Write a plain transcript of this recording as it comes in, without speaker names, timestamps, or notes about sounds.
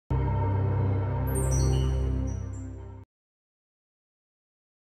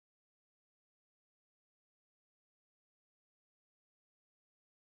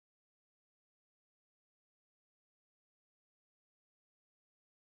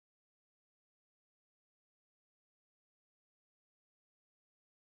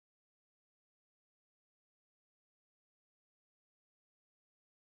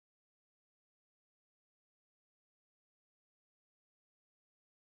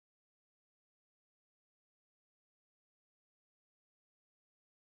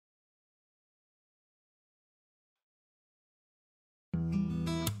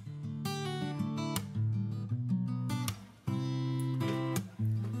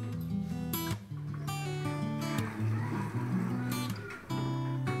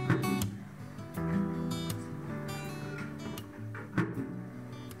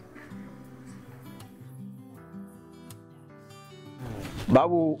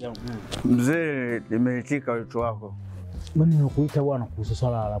Babu, mzee nimeitika wito wako. Mimi nimekuita bwana kuhusu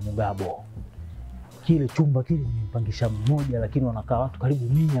swala la Mugabo. Kile chumba kile nimempangisha mmoja lakini wanakaa watu karibu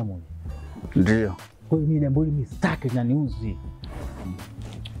 100 mmoja. Ndio. Kwa hiyo mimi jambo hili sitaki na niuzi.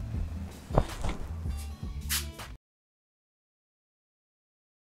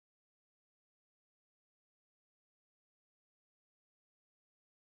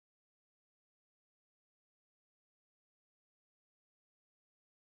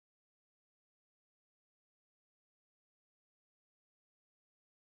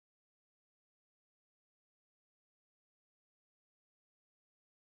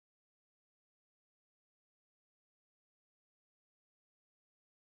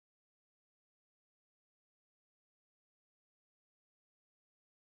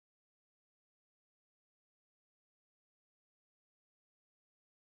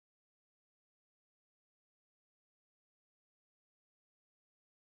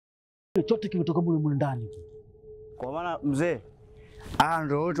 Chote kimetoka mule ndani. Kwa maana mzee,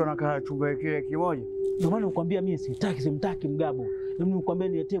 ndio wote wanakaa chumba kile kimoja. Ndio maana nakwambia mimi simtaki Mugabo. Mimi nakwambia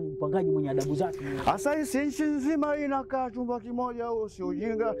niletee mpangaji mwenye adabu zake. Sasa hii nchi nzima inakaa chumba kimoja, au si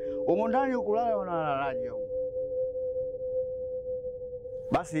ujinga? Umo ndani ukulala wanalalaje huko?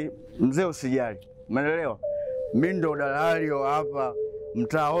 Basi mzee usijali. Umeelewa? Mimi ndo dalali hapa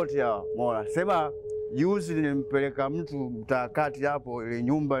mtaa wote hapa. Mola. Sema juzi nilimpeleka mtu mtaa kati hapo ile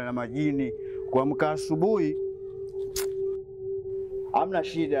nyumba na majini kuamka asubuhi. Hamna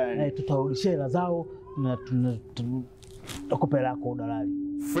shida yani. Tutarudishia hela zao na tutakupa lako dalali.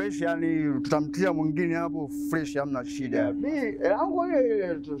 Fresh yani tutamtia mwingine hapo fresh, hamna shida. Mimi yangu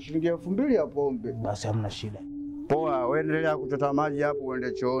ile shilingi 2000 ya pombe. Basi hamna shida. Poa, wewe endelea kuchota maji hapo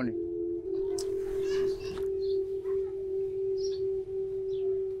uende chooni.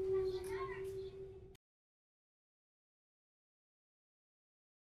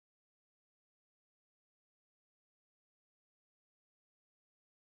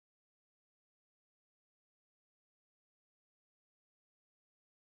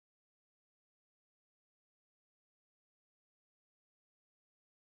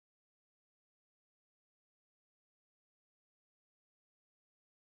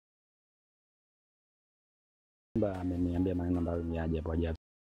 Ameniambia maneno ambayo ni ajabu.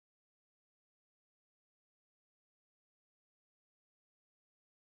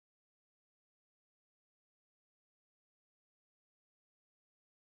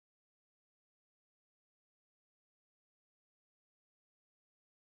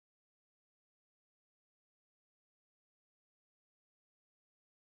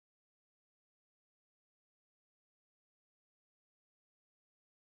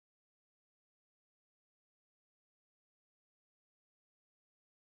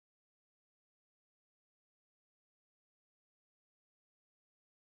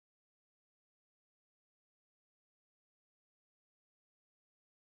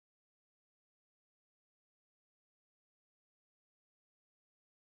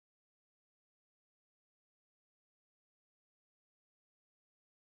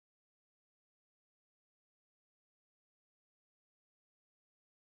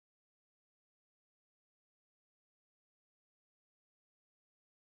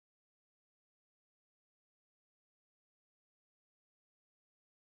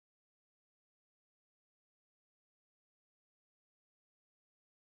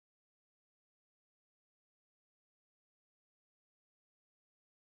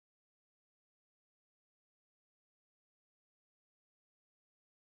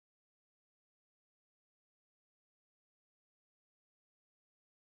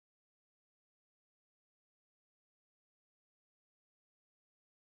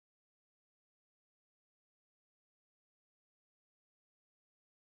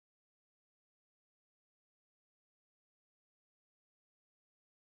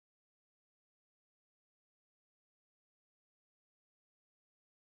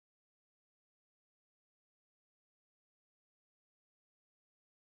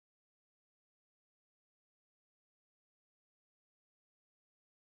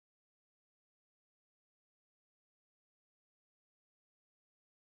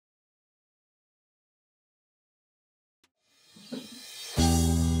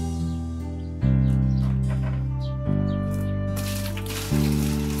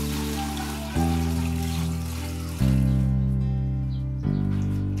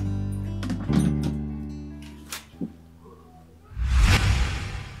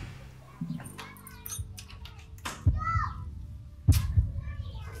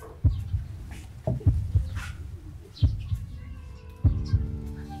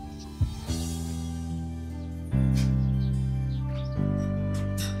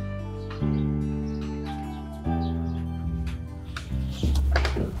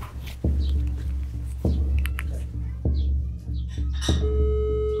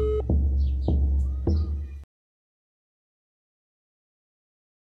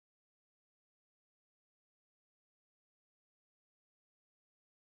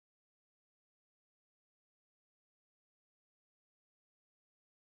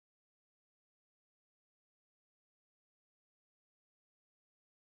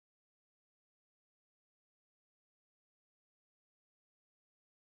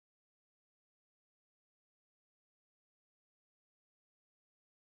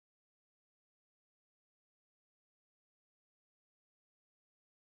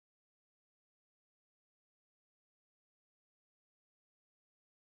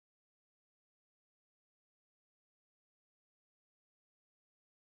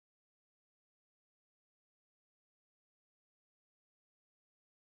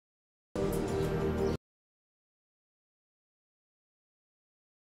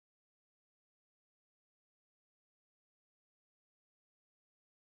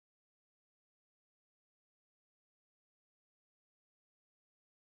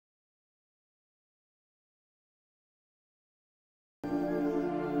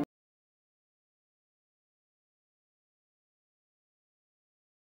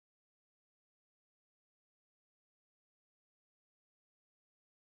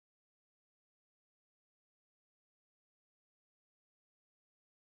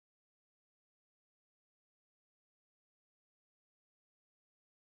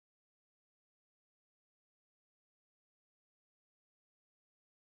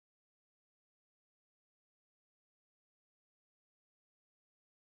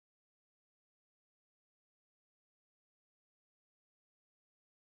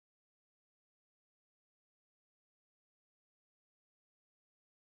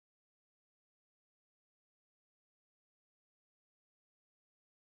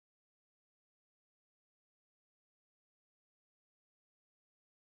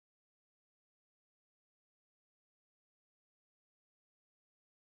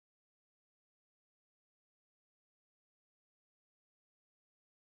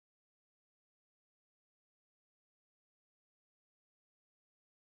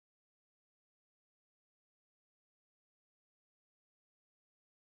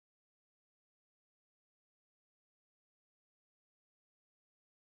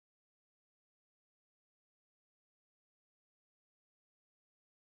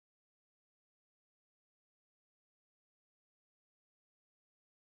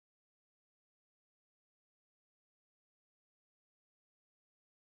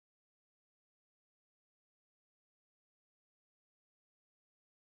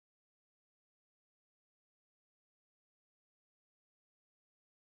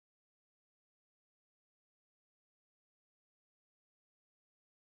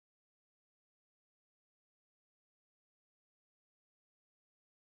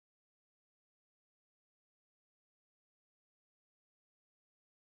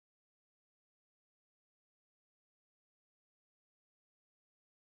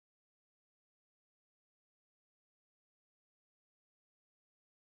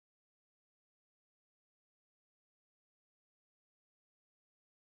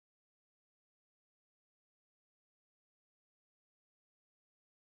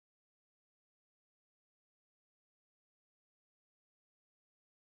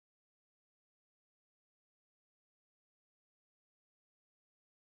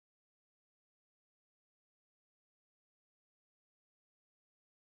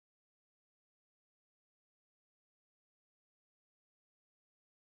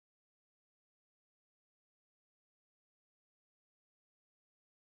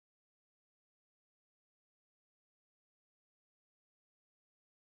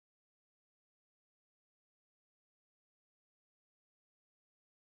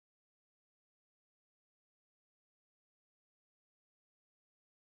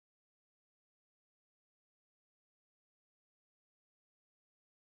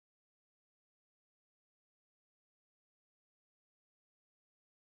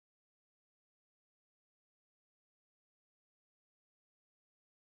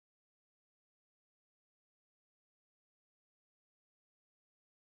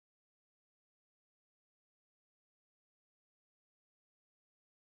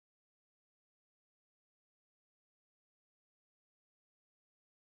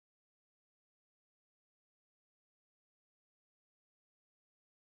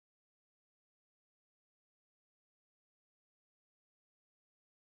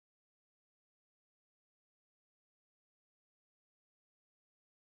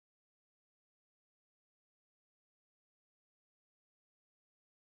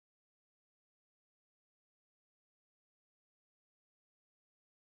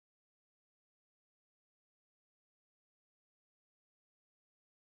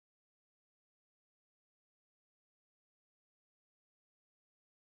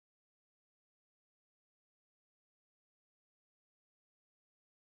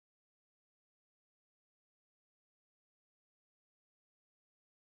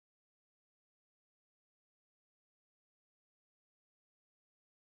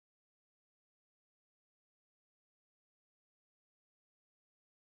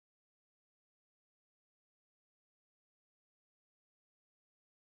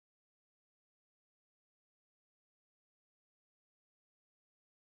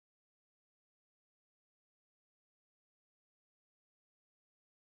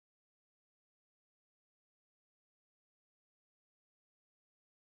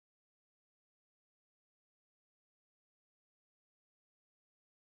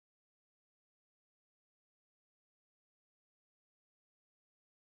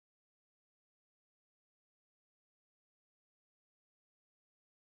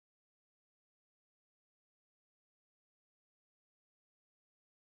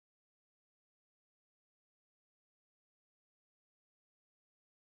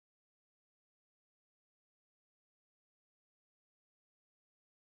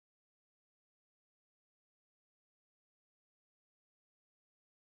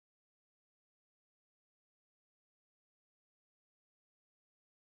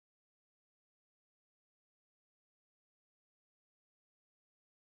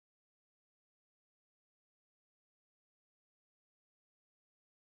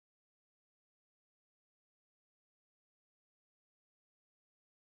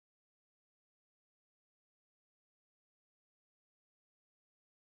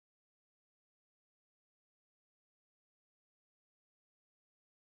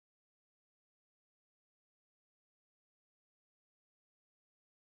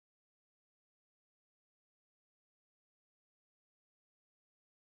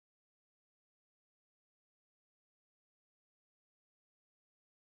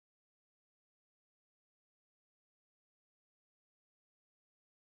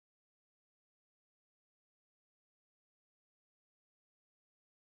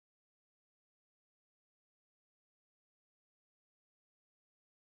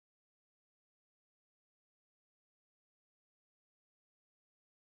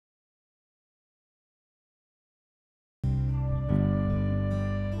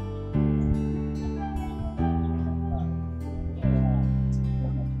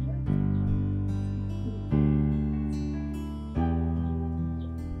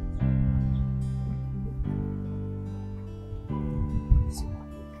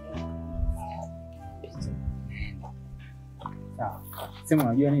 Sawa. Sema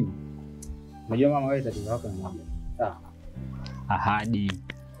unajua nini? Unajua mama wewe tatizo lako ni moja. Sawa. Ahadi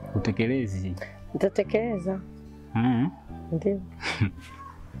utekelezi. Nitatekeleza. Ndio.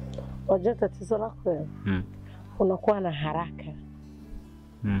 Unajua tatizo lako wewe? Unakuwa na haraka.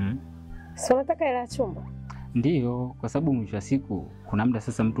 Si unataka ile chumba? Ndio, kwa sababu mwisho wa siku kuna muda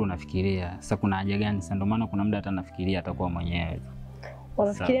sasa mtu unafikiria, sasa kuna haja gani? Sasa ndio maana kuna muda hata anafikiria atakuwa mwenyewe.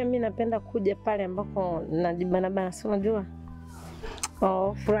 Unafikiria mimi napenda kuja pale ambako najibana, si unajua?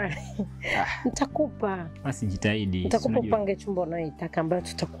 Fulani. Nitakupa. Basi jitahidi. Nitakupa upange chumba unayoitaka ambayo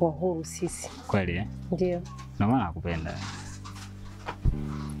tutakuwa huru sisi. Kweli eh? Ndio. Ndio maana nakupenda.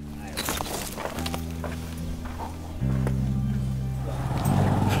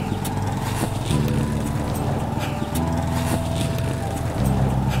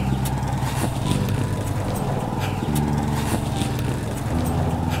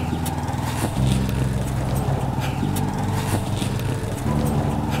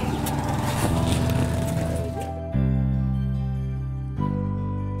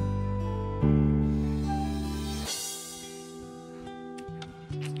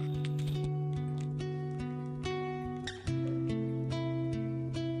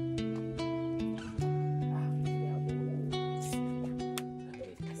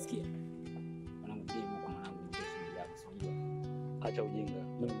 Acha ujinga.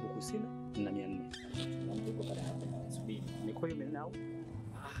 Mimi buku sina na 400. Na mbuko kada hapa. Subiri. Ni kwa hiyo mimi nao.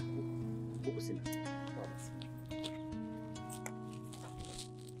 Buku sina.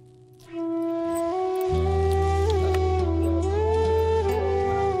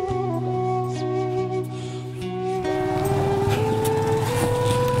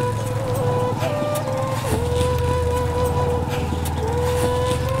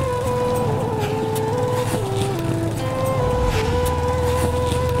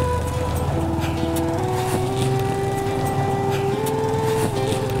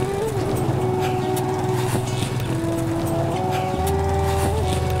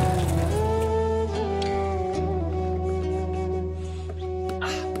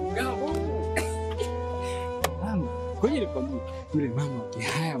 Yule mama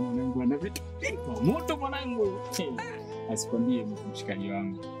haya mwanangu ana vitu moto mwanangu. Asikwambie mshikaji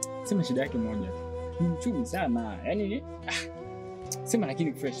wangu. Sema shida yake moja. Ni mchumi sana. Yaani sema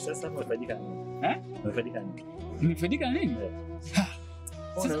lakini fresh. Sasa hapo unafaidika nini? Unafaidika nini? Nimefaidika nini?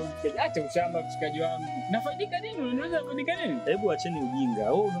 Sasa acha ushamba mshikaji wangu. Nafaidika nini? Unaweza kufaidika nini? Hebu acheni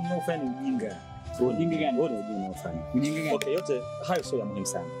ujinga. Wewe unaofanya ni ujinga. Ujinga gani? Wewe ujinga unaofanya. Ujinga gani? Okay, yote hayo sio ya muhimu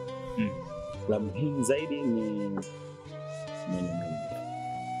sana. La muhimu zaidi ni mwenye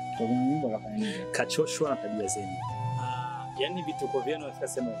kwa nyumba kafanya nini? Kachoshwa na tabia zenu. Yaani vituko vyenu nafika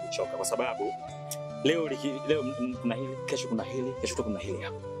sema kuchoka kwa sababu leo kuna hili, kesho kuna hili, kesho kuna hili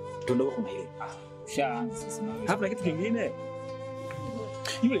hapa. Tundogo kuna hili. Ushaanza sasa. Hapa kitu kingine.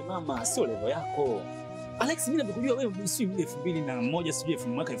 Yule mama sio level yako. Alex, mimi nakujua wewe si 2001 sijui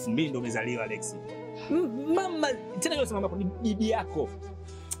mwaka 2000 ndio umezaliwa Alex. Mama tena yule mama ni bibi yako.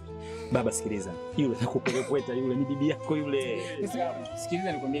 Baba sikiliza. Yule nakupeleka yule ni bibi yako yule.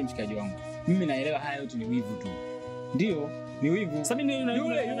 Sikiliza nikwambie mshikaji wangu. Mimi naelewa haya yote ni wivu tu. Ndio, ni wivu. Sasa mimi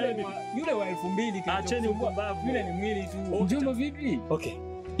yule wa 2000 acheni upumbavu. Yule ni mwili tu. Njomba vipi? Okay.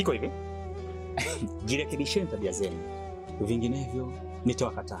 Iko hivi. Jirekebisheni tabia zenu. Vinginevyo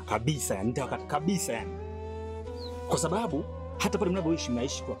nitawakataa kabisa, nitawakataa kabisa yani. Kwa sababu hata pale mnapoishi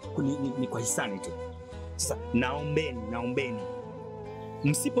mnaishi ni kwa hisani tu. Sasa naombeni.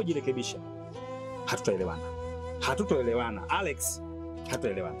 Msipojirekebisha hatutaelewana. Alex,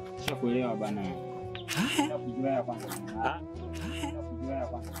 hatutaelewana. Nishakuelewa bana. Nakuelewa kwanza.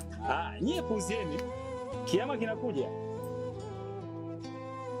 Nyie puzieni. Kiama kinakuja.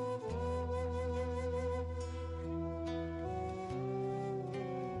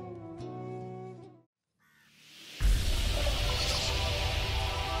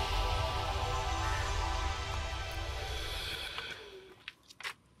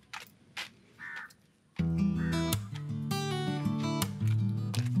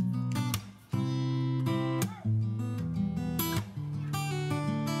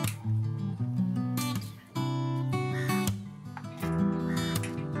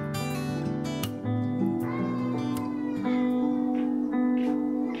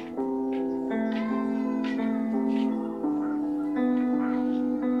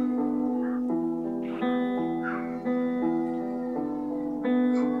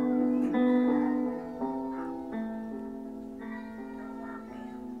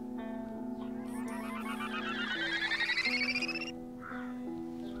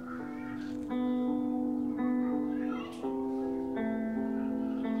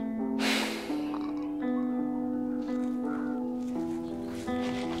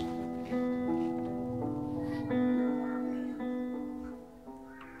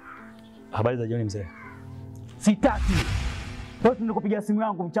 Habari za jioni mzee. Sitaki. Wewe nilikupigia simu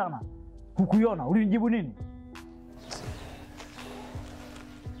yangu mchana. Hukuiona, ulinijibu nini?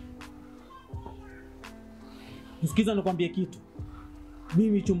 Nisikiza nikwambie kitu.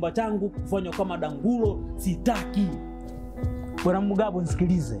 Mimi chumba changu kufanywa kama dangulo sitaki. Bwana Mugabo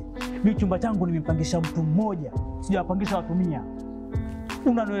nisikilize. Mimi chumba changu nimempangisha mtu mmoja, sijapangisha watu 100.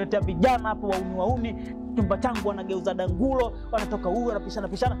 Unaniletea vijana hapo wauni. Chumba changu wanageuza dangulo, wanatoka huyu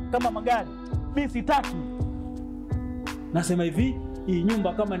wanapishana kama magari. Mimi sitaki. Nasema hivi, hii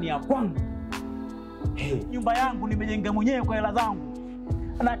nyumba kama ni ya kwangu. Nyumba yangu nimejenga mwenyewe kwa hela zangu.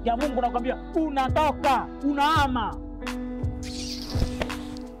 Na kia Mungu nakwambia unatoka, unahama.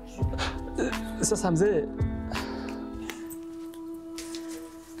 Sasa mzee,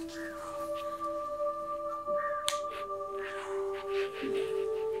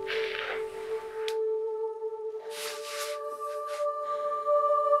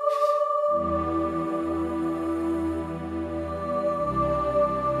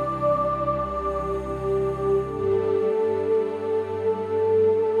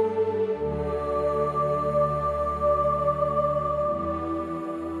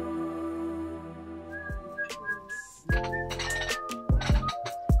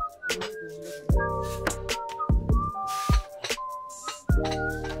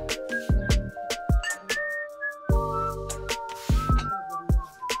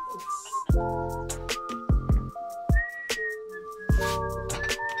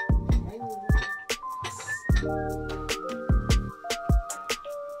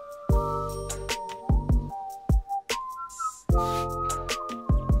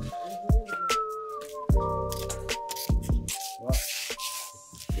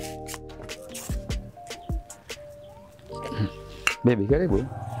 baby karibu.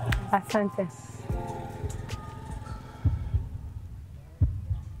 Asante.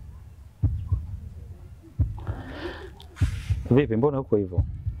 Vipi, mbona uko hivyo?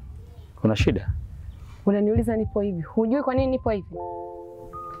 Kuna shida? Unaniuliza nipo hivi. Hujui kwa nini nipo hivi?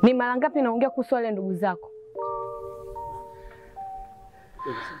 Ni mara ngapi naongea kuhusu wale ndugu zako?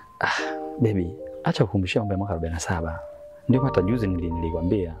 Baby, acha kukumbushia mambo ya mwaka 47. Ndio hata juzi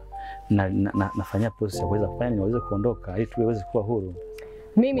nilikwambia nafanya process ya kuweza kufanya niweze kuondoka ili tuweze kuwa huru.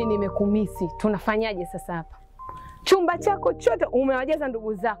 Mimi nimekumisi. Tunafanyaje sasa hapa? Chumba chako chote umewajaza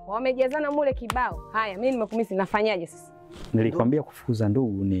ndugu zako. Wamejazana mule kibao. Haya, mimi nimekumisi, nafanyaje sasa? Nilikwambia kufukuza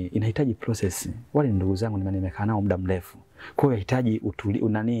ndugu inahitaji process. Wale ndugu zangu nimekaa nao muda mrefu. Kwa hiyo inahitaji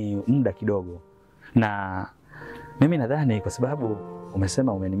muda kidogo. Na mimi nadhani kwa sababu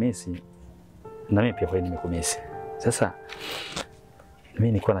umesema umenimisi na mimi pia kweli nimekumisi. Sasa mimi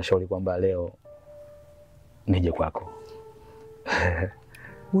nilikuwa na shauri kwamba leo nije kwako.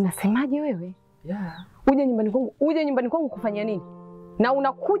 Unasemaje wewe? Yeah. Uje nyumbani kwangu kufanya nini? Na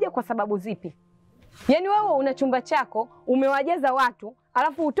unakuja kwa sababu zipi? Yaani wewe una chumba chako, umewajaza watu,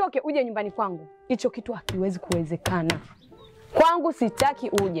 alafu utoke uje nyumbani kwangu. Hicho kitu hakiwezi kuwezekana. Kwangu sitaki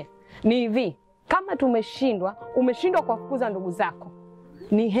uje. Ni hivi, kama umeshindwa kuwafukuza ndugu zako.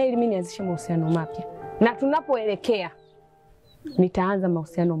 Ni heri mimi nianzishe mahusiano mapya. Na tunapoelekea nitaanza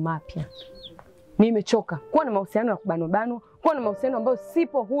mahusiano mapya. Mimi nimechoka kuwa na mahusiano ya kubanwa, kuwa na mahusiano ambayo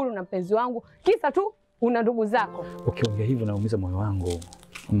sipo huru na mpenzi wangu, kisa tu una ndugu zako. Ukiongea hivyo naumiza moyo wangu.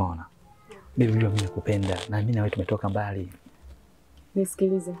 Umeona? Mimi nakupenda na mimi na wewe tumetoka mbali.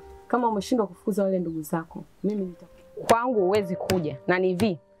 Nisikilize. Kama umeshindwa kufukuza wale ndugu zako, mimi kwangu huwezi kuja. Na ni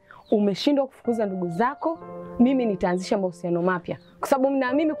hivi, umeshindwa kufukuza ndugu zako, mimi nitaanzisha mahusiano mapya. Kwa sababu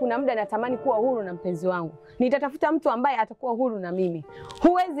na mimi kuna muda natamani kuwa huru na mpenzi wangu. Nitatafuta mtu ambaye atakuwa huru na mimi.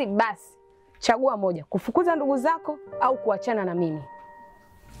 Huwezi basi. Chagua moja, kufukuza ndugu zako au kuachana na mimi.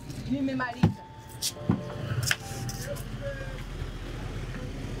 Nimemaliza.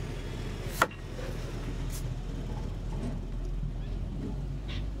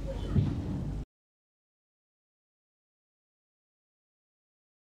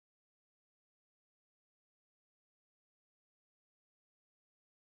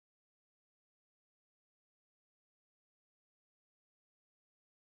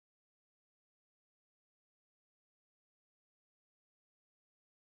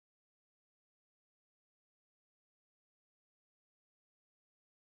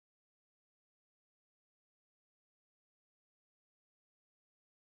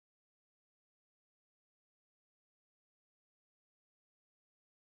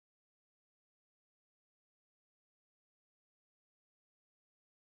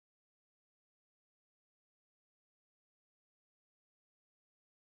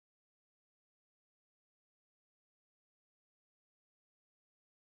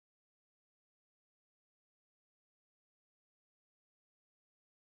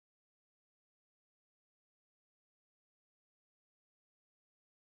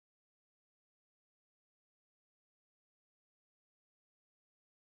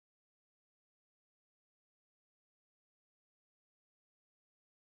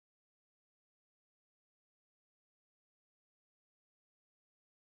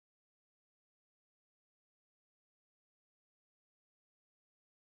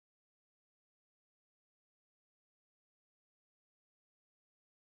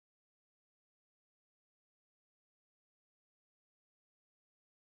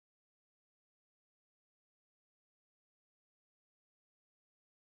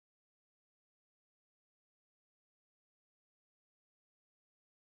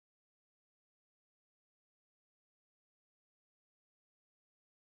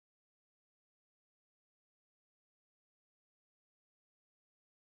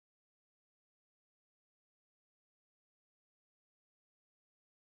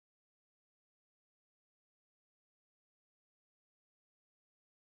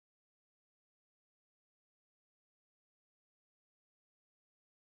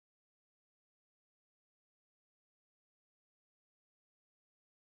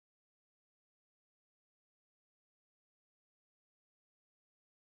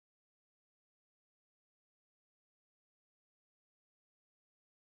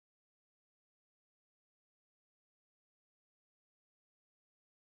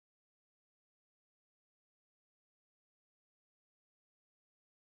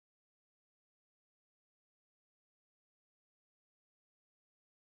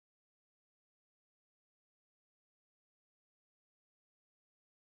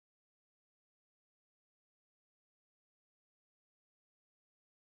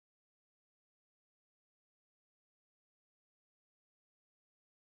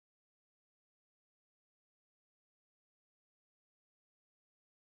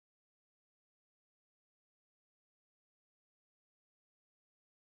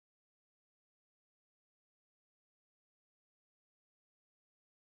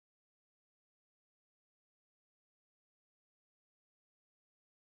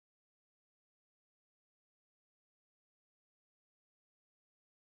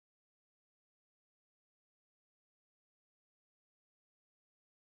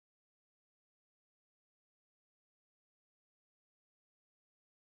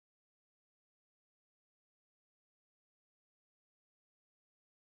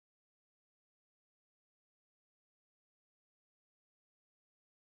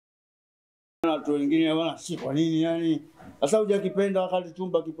 na watu wengine bwana, si kwa nini yani? Sasa hujakipenda wakati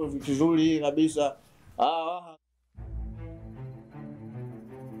chumba kipo vizuri kabisa.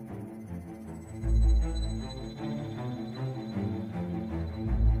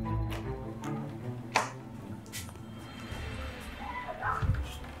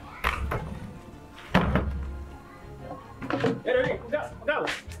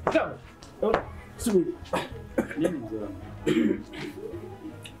 Mugabo. Subiri. Nini mzee?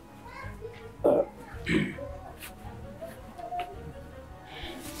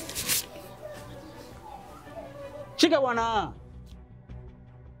 Shika bwana.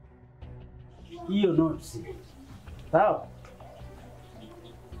 Hiyo notes. Sawa?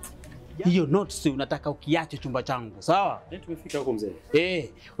 Hiyo notes unataka ukiache chumba changu, sawa? Tumefika huko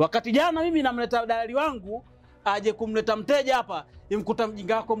mzee. Wakati jana mimi namleta dalali wangu aje kumleta mteja hapa, imkuta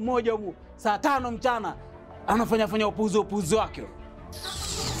mjinga wako mmoja huko saa 5 mchana anafanya upuzi wake.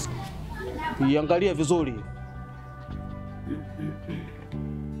 Iangalie vizuri.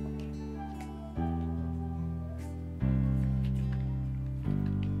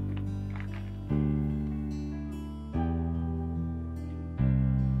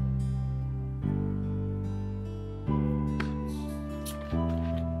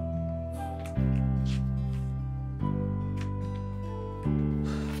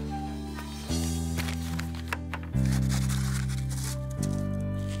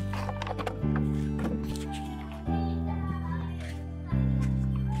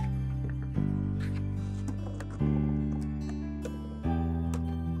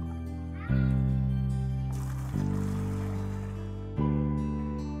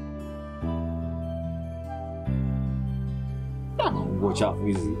 Nguo chafu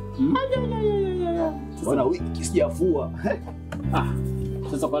hizi. Bwana wiki sijafua.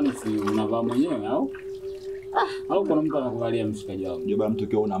 Sasa kwani si unavaa mwenyewe au? Au kuna mtu anakuvalia mshikaji wako? Ndio bwana, mtu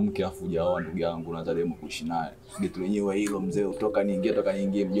kiona una mke afu hujaoa ndugu yangu na taremo kuishi naye. Getu lenyewe hilo mzee, utoka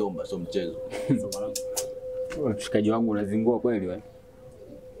niingie mjomba, sio mchezo. Wewe mshikaji wangu unazingua kweli wewe?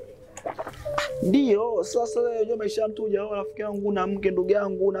 Ndio, sasa leo maisha mtu hujaoa rafiki yangu na mke ndugu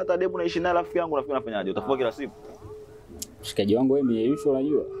yangu na hata demu naishi naye rafiki yangu, rafiki unafanyaje? Utafua kila siku? Mshikaji wangu wewe mieyusho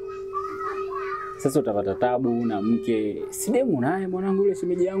unajua. Sasa utapata tabu na mke. Si demu naye mwanangu yule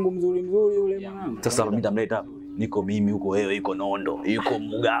shemeji yangu mzuri yule mwanangu. Sasa mimi nitamleta hapa. Niko mimi huko wewe iko Nondo, yuko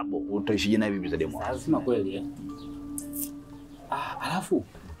Mugabo. Utaishije naye vipi za demu? Lazima kweli alafu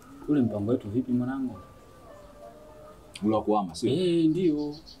ule mpango wetu vipi mwanangu? Ule wa kuhama sio?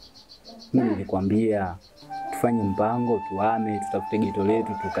 Ndio. Mimi nilikwambia tufanye mpango tuhame, tutafute geto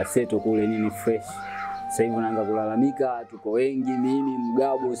letu tukaseto kule nini fresh. Sasa hivi unaanza kulalamika tuko wengi, mimi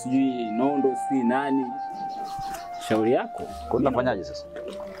Mugabo sijui Nondo si nani. Shauri yako. Kwa unafanyaje sasa?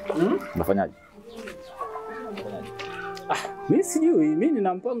 Unafanyaje? Mimi sijui, mimi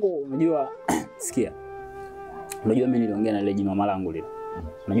nina mpango unajua sikia. Unajua mimi niliongea na ile jina mama langu lile.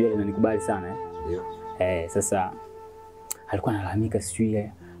 Unajua linanikubali sana Ndio. Sasa alikuwa analalamika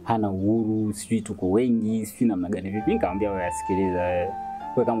sijui hana uhuru, sijui tuko wengi, sijui namna gani vipi. Nikamwambia wewe asikiliza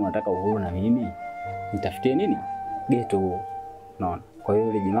wewe kama unataka uhuru na mimi nitafutie nini? Geto. Unaona? Kwa hiyo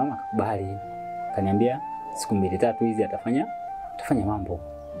yule jimama akakubali. Kaniambia siku 2-3 hizi atafanya mambo.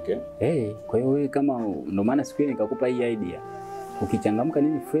 Okay. Kwa hiyo wewe kama ndo maana siku ile nikakupa hii idea. Ukichangamka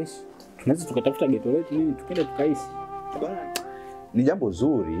nini fresh, tunaweza tukatafuta geto letu nini tukenda tukaishi. Ni jambo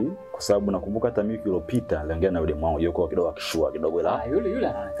zuri kwa sababu nakumbuka hata mimi kilopita niliongea na yule mwangu yuko kidogo akishua kidogo ila. Yule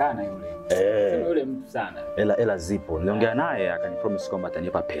anaonekana yule. Sema yule mtu sana. Ela zipo. Niliongea naye akanipromise kwamba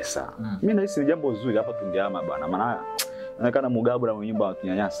atanipa pesa. Mimi nahisi ni jambo zuri hapa tungehama bwana. Maana inaonekana Mugabo na nyumba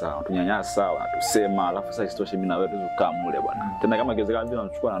watunyanyasa, wanatusema, alafu sasa isitoshe mimi na wewe tukaa mule bwana. Tena kama ingewezekana vile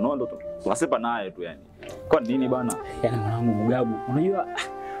tunachukua na Nondo tunasepa naye tu yani. Kwa nini bwana? Yaani mwanangu Mugabo, unajua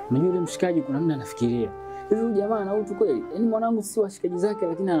yule mshikaji kuna mtu anafikiria. Hivi jamaa na utu kweli. Yaani mwanangu si washikaji zake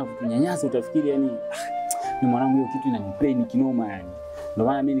lakini anatunyanyasa utafikiri yani ni mwanangu hiyo kitu inanipain kinoma yani. Ndio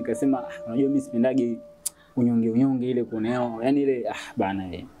maana mimi nikasema unajua mimi sipendagi unyonge ile kuonea. Yaani ile bana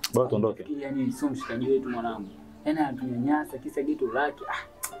ile. Bora tuondoke. Yaani sio mshikaji wetu mwanangu. Yaani anatunyanyasa kisa geto lake.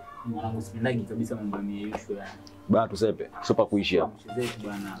 Mwanangu sipendagi kabisa mambo ya mieyusho yani. Bana tusepe. Sopa kuishi hapa.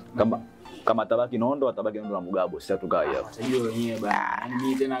 Kama tabaki Nondo atabaki Nondo na Mugabo, sisi tukae hapa. Utajua wenyewe bana. Yaani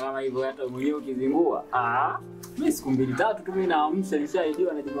mimi tena kama hivyo hata mwenyewe ukizingua. Mimi siku 2-3 tu mimi naamsha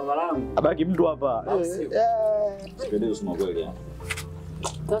nishaidiwa na jimama langu. Abaki mtu hapa. Sipendezi sema kweli yani.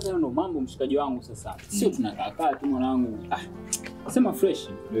 Sasa ndo mambo mshikaji wangu sasa. Sio tunakaa tu mwanangu. Sema fresh.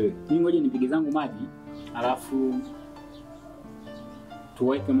 Mimi ngoja nipige zangu maji. Alafu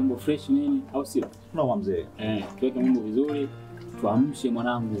tuweke mambo fresh nini au sio? Unaona mzee. Tuweke mambo vizuri. Tuamshe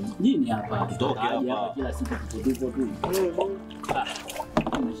mwanangu. Nini hapa? Tutoke hapa kila siku tupo tu.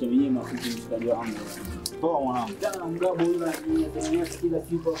 Maisha yenyewe mafupi mshikaji wangu. Poa mwanangu. Jana Mugabo yule ananiambia kila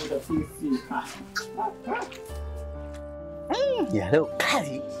siku hapo tafisi. Ya leo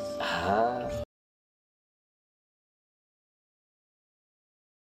kali.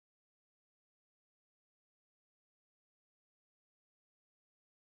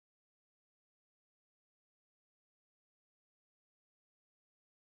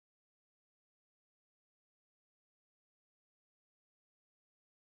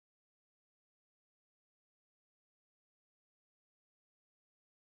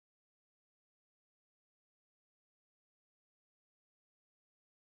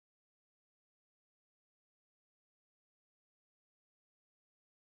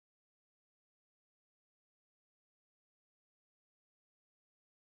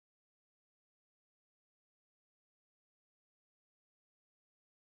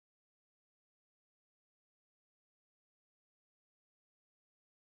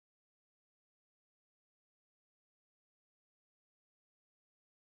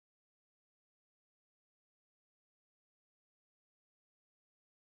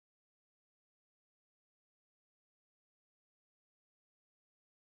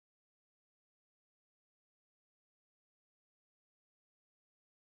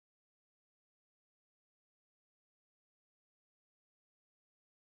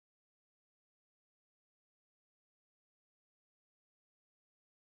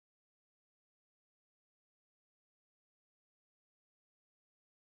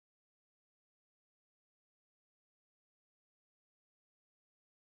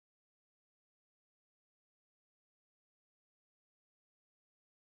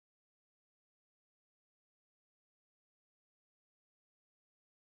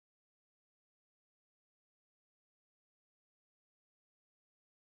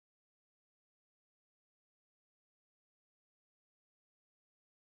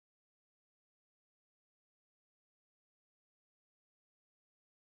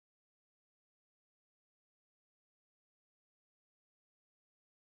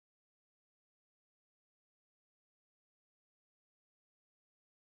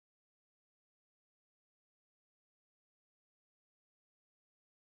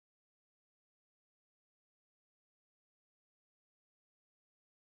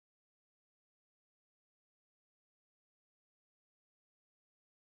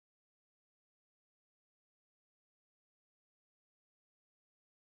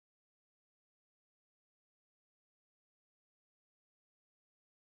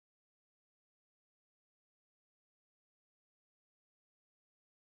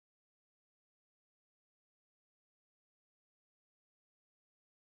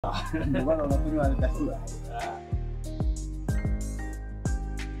 Bwana unakunywa alikashua.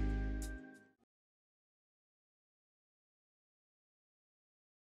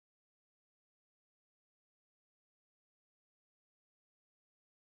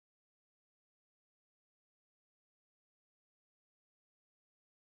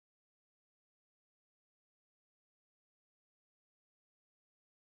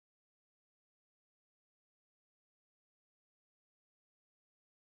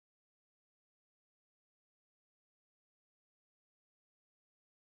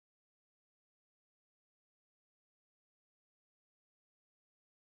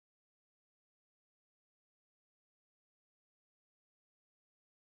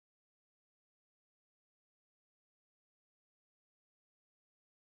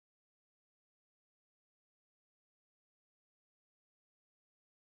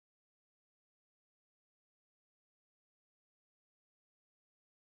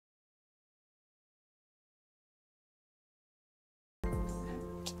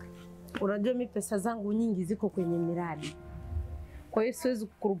 Unajua mimi pesa zangu nyingi ziko kwenye miradi. Kwa hiyo siwezi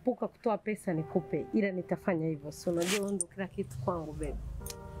kukurupuka kutoa pesa nikupe, ila nitafanya hivyo. Si unajua ndio kila kitu kwangu baby.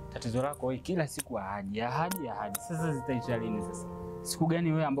 Tatizo lako wewe kila siku ahadi. Sasa zitaisha lini sasa? Siku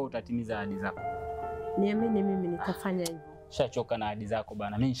gani wewe ambao utatimiza ahadi zako? Niamini mimi nitafanya hivyo. Shachoka na ahadi zako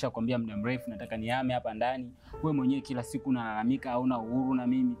bana. Mimi nishakwambia muda mrefu nataka nihame hapa ndani. Wewe mwenyewe kila siku unalalamika hauna uhuru na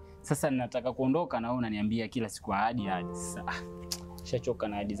mimi. Sasa ninataka kuondoka na wewe unaniambia kila siku ahadi. Sasa shachoka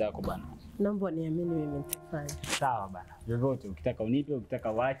na ahadi zako bana. Naomba niamini mimi nitafanya. Sawa bana. Vyovyote ukitaka unipe,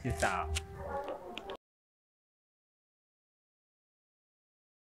 ukitaka uache sawa.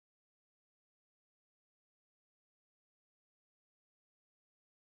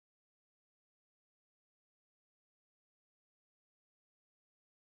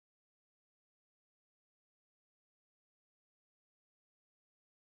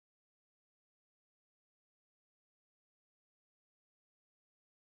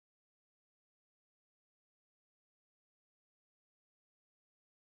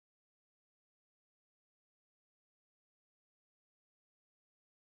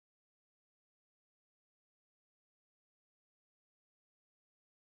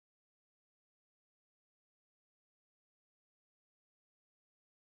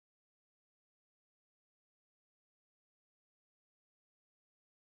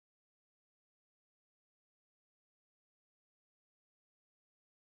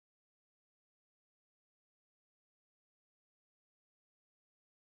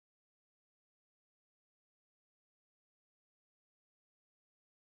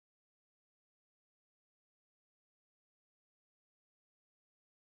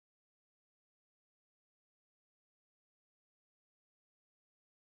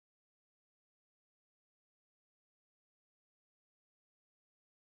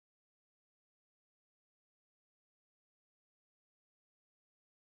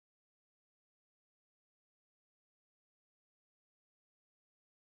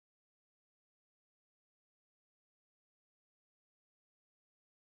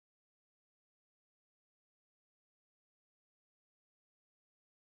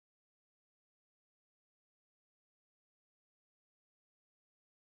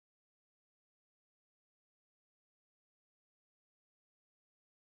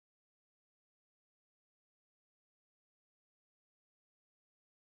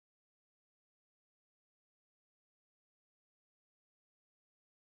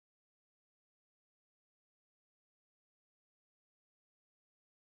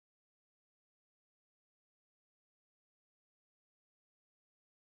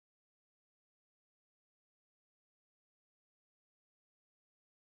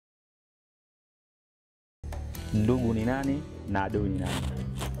 ndugu ni nani na adui ni nani.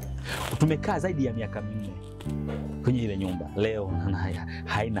 Tumekaa zaidi ya miaka 4 kwenye ile nyumba. Leo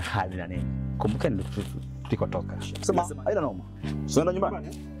haina hadhi na nini. Kumbukeni ndio tulikotoka. Sema haina noma. Unaenda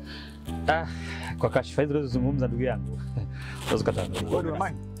nyumbani? Kwa kashifa hizo ulizozungumza ndugu yangu. Unaweza kutangulia. Wewe ni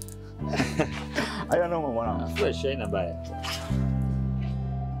mimi. Haina noma mwanangu. Fresh haina baya.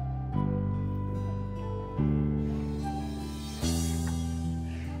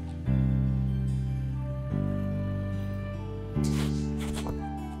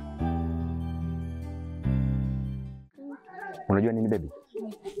 Unajua nini baby?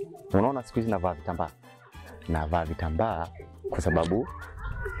 Unaona siku hizi navaa vitambaa. Navaa vitambaa kwa sababu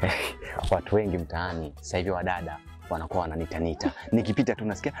watu wengi mtaani sasa hivi wadada wanakuwa wananitanita. Nikipita tu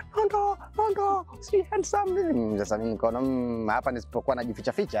nasikia Rondo, si handsome. Sasa mimi nikaona hapa nisipokuwa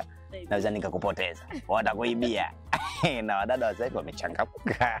najificha ficha naweza nikakupoteza. Watakuibia. Na wadada wa sasa hivi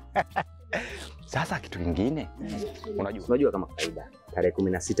wamechangamka. Sasa kitu kingine, unajua kama kawaida tarehe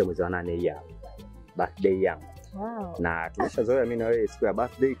 16 mwezi wa 8 hii hapa birthday yangu. Wow. Na tumeshazoea mimi na wewe siku ya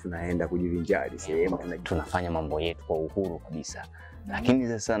birthday tunaenda kujivinjari sehemu, tunafanya mambo yetu kwa uhuru kabisa. Lakini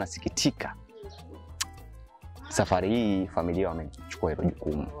sasa nasikitika, safari hii familia wamechukua hilo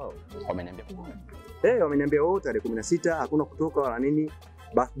jukumu. Wameniambia wote tarehe 16 hakuna kutoka wala nini.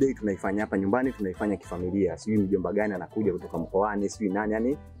 Birthday tunaifanya hapa nyumbani, tunaifanya kifamilia. Sijui mjomba gani anakuja kutoka mkoani, sijui nani,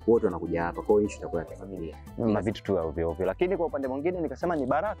 yani wote wanakuja hapa. Kwa hiyo issue itakuwa ya kifamilia. Na vitu tu ovyo ovyo. Lakini kwa upande mwingine nikasema ni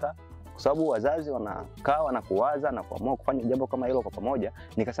baraka kwa sababu wazazi wanakaa na kuwaza na kuamua kufanya jambo kama hilo kwa pamoja.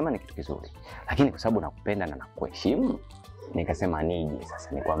 Nikasema ni kitu kizuri. Lakini kwa sababu nakupenda na nakuheshimu, nikasema nije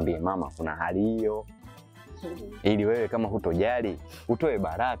sasa nikwambie mama kuna hali hiyo. Ili wewe kama hutojali, utoe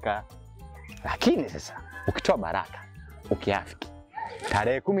baraka. Lakini sasa ukitoa baraka, ukiafiki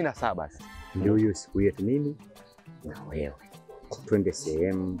tarehe 17 ndio hiyo siku yetu mimi na wewe. Twende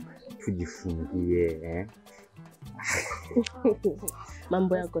sehemu tujifungie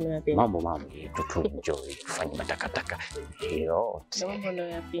Mambo yako nayapenda. Mambo yetu tu enjoy, kufanya matakataka yote. Mambo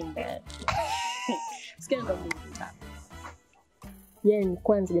nayapenda. Sikia ngombe. Yaani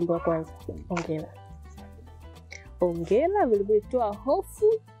kwanza jambo la kwanza, hongera. Hongera vile toa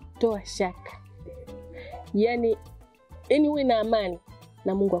hofu, toa shaka. Yaani uwe na amani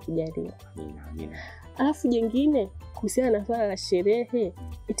na Mungu akujalie. Amina. Alafu jingine kuhusiana na swala la sherehe,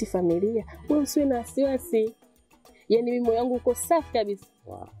 iti familia, wewe usiwe na wasiwasi. Yaani mimi moyo wangu uko safi kabisa.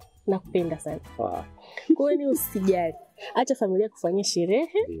 Wow. Nakupenda sana. Wow. Kwa hiyo usijali. Acha familia kufanyia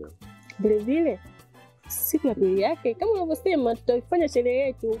sherehe. Ndio. Vile siku ya pili yake kama unavyosema tutafanya sherehe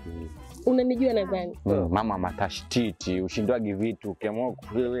yetu. Unanijua nadhani. Mama matashtiti, ushindwagi vitu ukiamua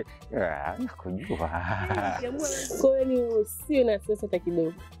wewe nakujua. Kwa hiyo sio na sasa hata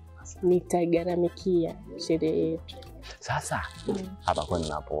kidogo. Nitagharamikia sherehe yetu. Sasa hapa kwani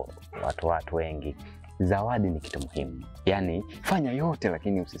napo watu wengi. Zawadi ni kitu muhimu. Yaani fanya yote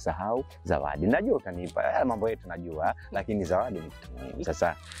lakini usisahau zawadi. Najua utanipa mambo yetu najua, lakini zawadi ni kitu muhimu.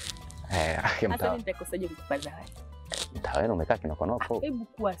 Sasa hata nitakosaje kukupa zawadi? Mtaweni umekaa kinokonoko. Hebu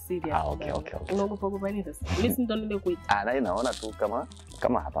kuwa serious. Okay. Unaogopa nini sasa? Mimi si ndo nile kuita. Na naona tu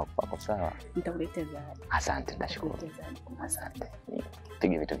kama hapa pako sawa. Nitakuletea zawadi. Asante, nashukuru. Asante.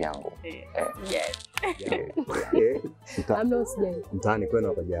 Pige vitu vyangu. Yes. Amna usijali. Mtaani kwenu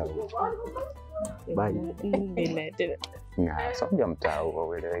hapa jao. Bye. Na sio mtaa huo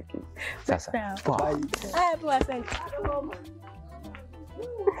ueleweki. Sasa. Bye. Poa, asante.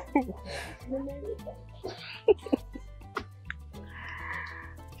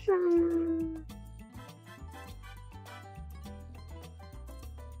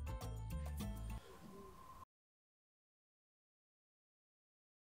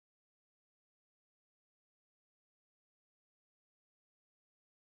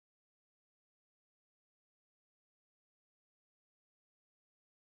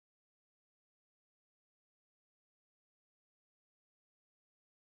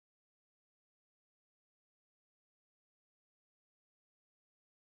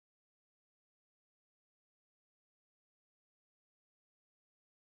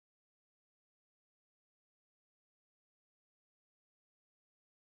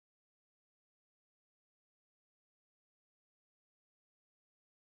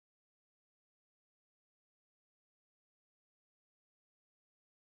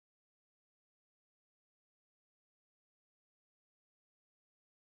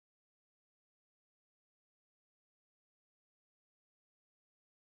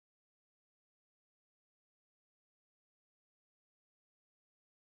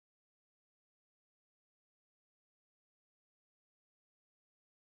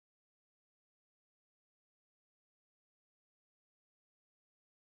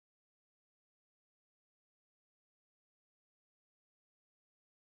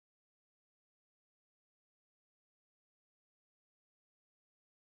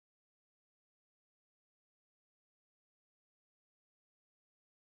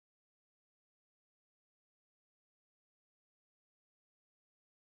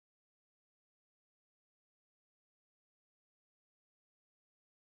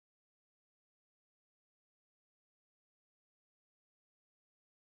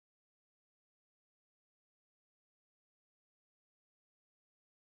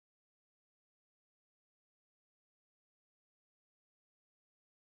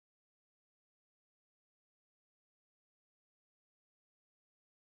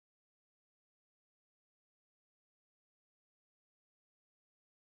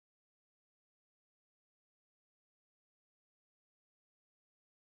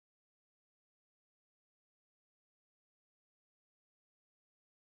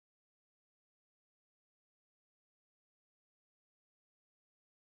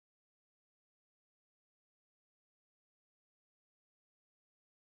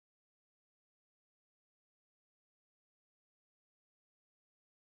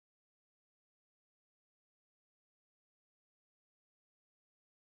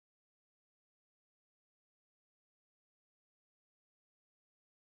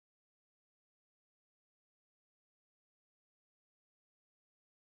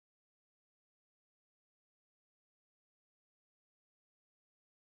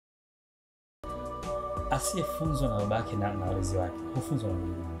 asiyefunzwa na babake na walezi wake hufunzwa na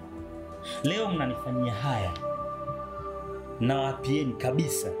Mungu. Leo mnanifanyia haya na wapieni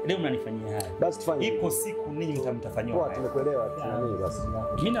kabisa. Leo mnanifanyia haya. Basi tufanye. Ipo siku ninyi mtamtafanyia haya. Poa, tumekuelewa. Tunaamini basi.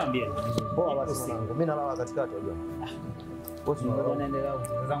 Mimi naambia. Poa basi mwanangu. Mimi nalala katikati wajua. Poa, Ngoja naendelea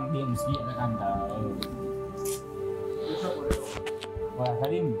kutazama zangu game sije nataka Wa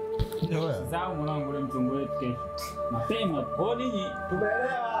karimu. Zao mwanangu ule mtongo wetu kesho. Mapema. Kwa ninyi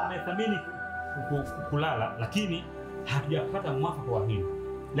Tumeelewa. Tumethamini kulala lakini hatujapata mwafaka wa hili.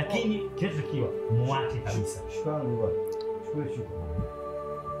 Lakini kinachotakiwa muache kabisa. Shukrani bwana. Shukrani.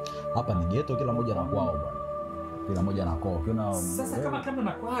 Hapa ni ghetto, kila mmoja na kwao bwana. Kila mmoja na kwao. Ukiona sasa kama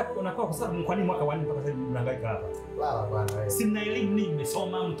na kwao kwa sababu kwa nini mwaka wa 4 mpaka sasa mnahangaika hapa? Lala bwana wewe. Si mna elimu nini,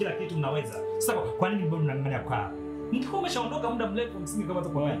 mmesoma, kila kitu mnaweza. Sasa kwa nini bado mnang'ang'ania kwa? Mkao umeshaondoka muda mrefu msingi kama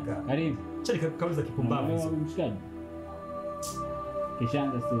tuko Amerika. Karibu. Chali kauza kipumbavu hizo. Mshikaji.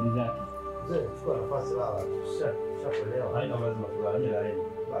 Kishaanza stori zake. Mzee, chukua nafasi lala. Ushakuelewa. Haina lazima kulala daleni.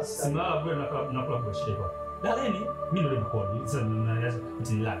 Basi simlala bwana nakula kwa shida. Daleni mimi ndio nimekodi. Sasa mnaweza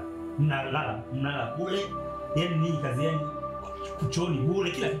kutilala. Mnalala bure. Yaani ni kazi yenu kuchoni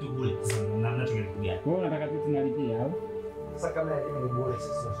bure, kila kitu bure. Sasa mnachoka kitu gani? Wewe unataka vitu tunalipia au? Sasa kama elimu ni bure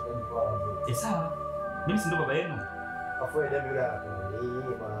sisi tunashikaji kwa wapi? Sawa. Mimi si ndo baba yenu. Afu elimu yule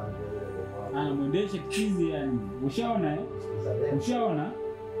anakuambia bwana. Mwendeshe kichizi yani. Ushaona Ushaona?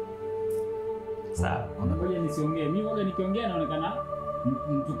 Sawa. Ngoja nisiongee. Mimi ngoja nikiongea naonekana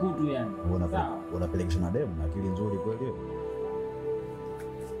mtukutu yani. Sawa. Unapelekesha na demu na akili nzuri kweli.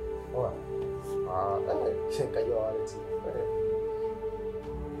 Poa. Kajua wallet.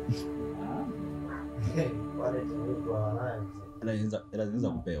 Wallet ni kwa wanaye. Ila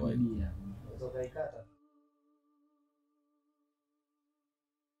kupewa hivi. Unaweza kaikata.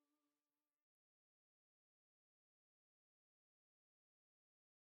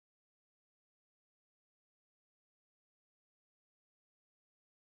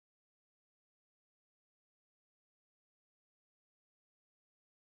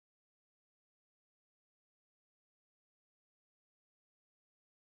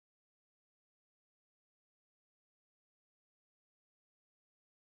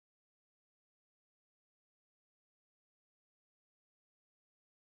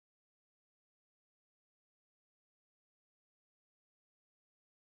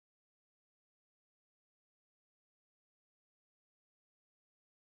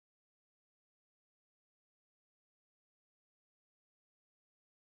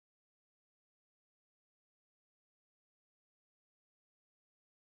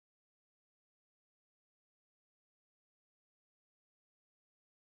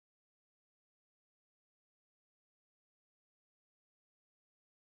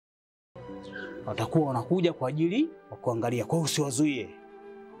 Watakuwa wanakuja kwa ajili ya kuangalia, kwa hiyo usiwazuie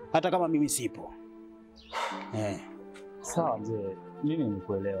hata kama mimi sipo. Sawa mzee, mimi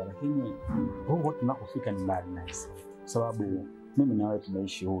nikuelewa, lakini huko tunakofika ni mbali na sisi. Sababu mimi na wewe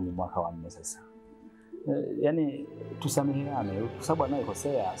tumeishi, huu ni mwaka wa 4 sasa. Yaani tusameheane, kwa sababu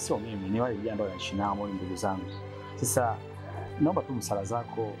anayekosea sio mimi, ni wale vijana ambao wanaishi nao, ni ndugu zangu. Sasa naomba tu msala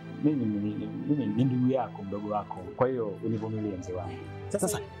zako, mimi ni ndugu yako, mdogo wako. Kwa hiyo univumilie mzee wangu.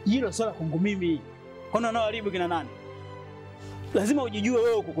 Sasa hilo swala kwangu mimi, kwani wanaoharibu kina nani? Lazima ujijue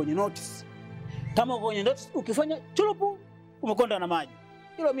wewe uko kwenye notice. Kama uko kwenye notice ukifanya chulupu umekonda na maji.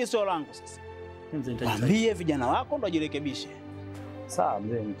 Hilo mimi sio langu sasa. Ambie vijana wako ndo ajirekebishe. Sawa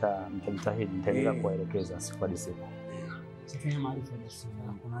mzee, nitajitahidi, nitaendelea kuwaelekeza siku hadi siku. Sifanye maarifa basi.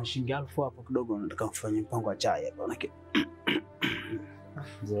 Kuna shilingi 1000 hapo kidogo, nataka kufanya mpango wa chai hapa.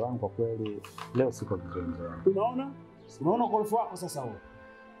 Mzee wangu kwa kweli leo siko vizuri mzee wangu. Unaona? Unaona golfu wako sasa huo?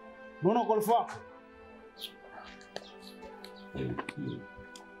 Unaona golfu wako?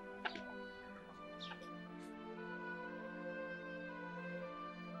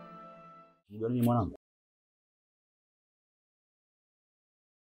 Ndio mwanangu.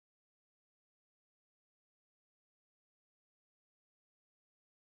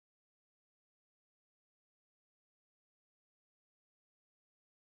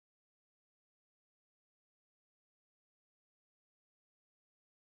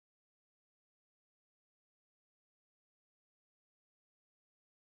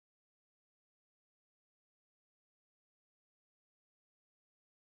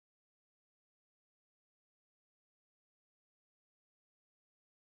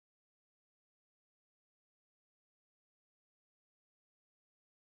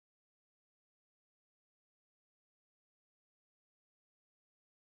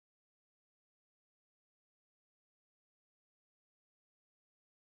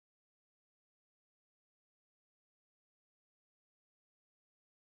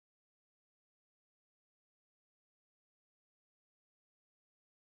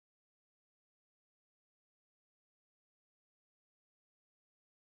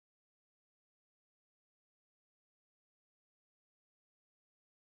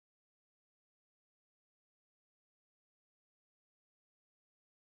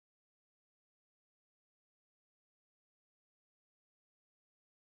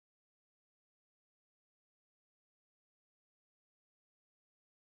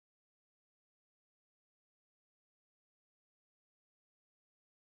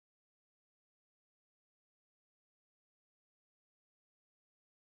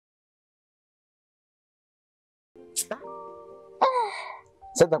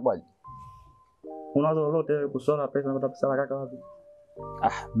 Sasa kwaje? Unawaza lolote kusola pesa na kupata pesa kaka wapi?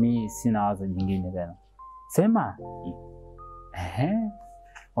 Mi sina wazo jingine tena. Sema.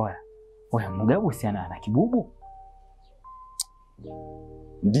 Oya, Mugabo si ana kibubu?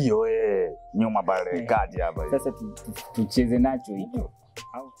 Ndio nyuma pale kati hapa. Sasa tucheze nacho hicho.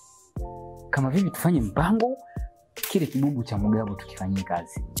 Kama vipi tufanye mpango kile kibubu cha Mugabo tukifanyie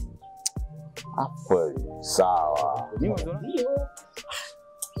kazi. Kweli. Sawa. Ndio.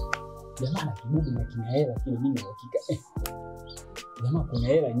 Jamaa kibubu na kina hela kile mimi na hakika. Jamaa kuna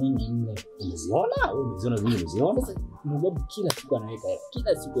hela nyingi mle. Umeziona? Wewe umeziona vile umeziona? Sasa Mugabo kila siku anaweka hela.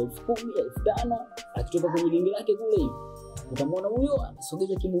 Kila siku 10,000, 5,000 akitoka kwenye genge lake kule hivi. Utamwona huyo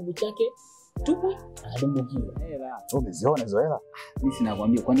anasogeza kibubu chake tupu anadumbukiza hela. Umeziona hizo hela? Mimi sina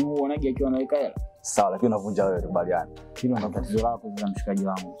kwambia kwani wewe unaje akiwa anaweka hela? Sawa, lakini unavunja wewe tukubaliane. Hilo ndo tatizo lako za mshikaji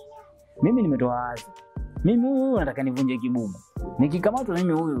wangu. Mimi nimetoa wazi. Mimi huyu nataka nivunje kibubu. Nikikamatwa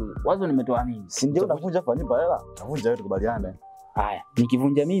mimi huyu wazo nimetoa mimi. Si ndio unavunja kwa nipa hela? Unavunja wewe tukubaliane. Haya,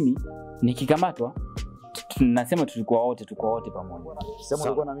 nikivunja mimi, nikikamatwa nasema tuko wote pamoja. Sema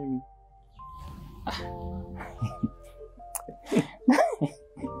ulikuwa na mimi.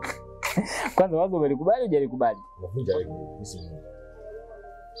 Kwanza wazo umelikubali hujalikubali? Unavunja wewe.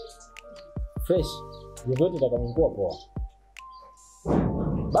 Fresh. Yote tutakapokuwa poa.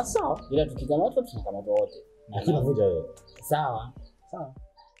 Basi sawa, ila tukikamatwa tunakamatwa wote. Lakini unavunja wewe. Sawa.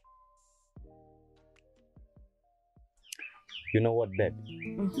 You know what babe?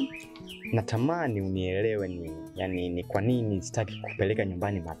 Natamani unielewe ni kwa nini sitaki kupeleka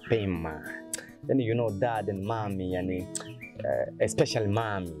nyumbani mapema. Yani you know dad and mommy, yani especially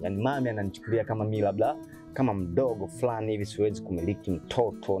mommy. Yani mommy ananichukulia kama mimi labda kama mdogo fulani hivi siwezi kumiliki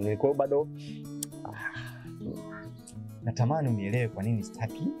mtoto. Nilikuwa bado natamani unielewe kwa nini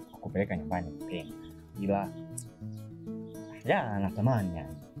sitaki kupeleka nyumbani mapema. Ila natamani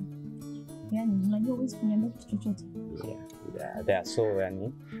yani. Yani unajua huwezi kuniambia kitu chochote. Yeah, they are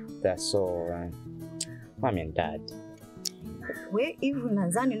so mommy and dad. We hivi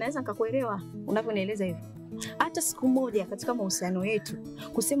nadhani naweza nikakuelewa unavyonieleza hivi. Hata siku moja katika mahusiano yetu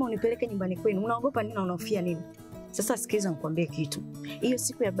kusema unipeleke nyumbani kwenu, unaogopa nini na unahofia nini? Sasa sikiliza nikwambie kitu. Hiyo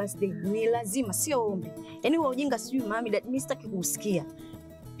siku ya birthday ni lazima, sio ombi. Yaani wewe ujinga sijui mami, mimi sitaki kusikia.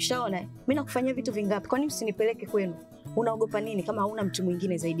 Ushaona? Mimi nakufanyia vitu vingapi? Kwa nini usinipeleke kwenu? Unaogopa nini kama hauna mtu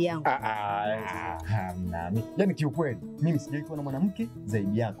mwingine zaidi yangu? Yaani kiukweli mimi sijawahi kuwa na mwanamke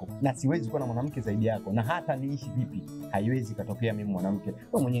zaidi yako na siwezi kuwa na mwanamke zaidi yako, na hata niishi vipi haiwezi katokea mimi mwanamke.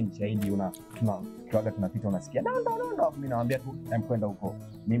 Wewe mwenyewe ni shahidi, tunapita unasikia no, mimi naambia tu kwenda huko.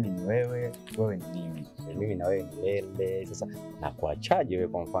 Mimi ni wewe ni mimi na wewe ni lele. Sasa nakuachaje wewe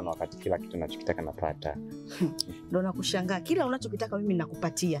kwa mfano wakati kila kitu ninachokitaka napata? Ndio nakushangaa, kila unachokitaka mimi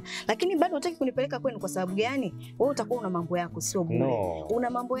nakupatia, lakini bado hutaki kunipeleka kwenu. Kwa sababu gani? Wewe utakuwa una mambo yako, sio bure. No. Una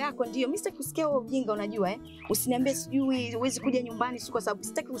mambo yako ndio. Mimi sitaki kusikia wewe ujinga, unajua Usiniambie sijui huwezi kuja nyumbani, si kwa sababu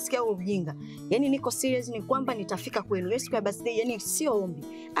sitaki kusikia wewe ujinga. Yaani niko serious, ni kwamba nitafika kwenu. Hiyo siku ya birthday, yani sio ombi.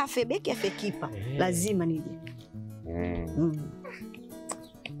 Afebeki afekipa, lazima nije.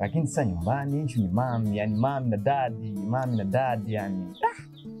 Lakini sasa nyumbani issue ni mami, yani mami na dadi yani.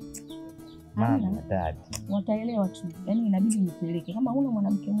 Mami na dadi. Wataelewa tu. Yaani inabidi nipeleke. Kama huna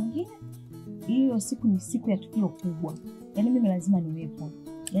mwanamke mwingine, hiyo siku ni siku ya tukio kubwa. Yaani mimi lazima niwepo.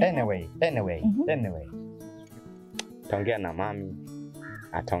 Anyway. Taongea na mami,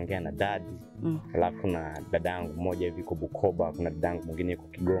 ataongea na dadi. Alafu na dadangu mmoja hivi yuko Bukoba, kuna dadangu mwingine yuko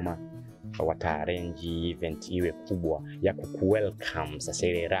Kigoma. Wataarrange event iwe kubwa ya kuwelcome sasa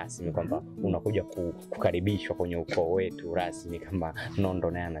ile rasmi kwamba unakuja kukaribishwa kwenye ukoo wetu rasmi kama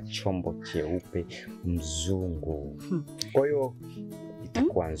Nondo naye ana chombo cheupe mzungu. Kwa hiyo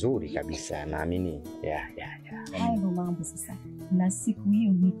itakuwa nzuri kabisa, naamini. Hayo ndo mambo sasa. Na siku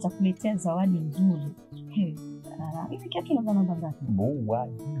hiyo nitakuletea zawadi nzuri. Hivi kiatu na namba ngapi?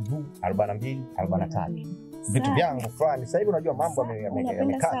 42, 43. Vitu vyangu fulani. Sasa hivi unajua mambo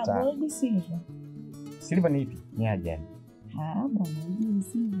yamekata. Silver ni ipi? Ni aje? Bwana, ni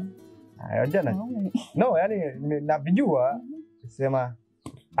silver. Jana. No, yani navijua sema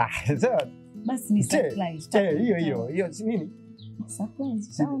sasa basi ni surprise. Hiyo si nini?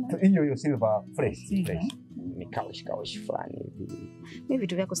 Surprise sana. Hiyo silver fresh. Ni kaushi fulani hivi. Mimi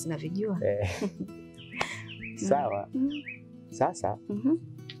vitu vyako sinavijua. Sawa. Sasa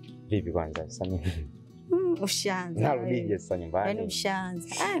vipi kwanza sasa mimi? Ushaanza. Narudije sasa nyumbani? Yaani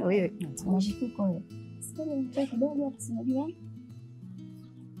ushaanza. Wewe unashtuka wewe. Sasa nitoe kidogo hapo, sinajua.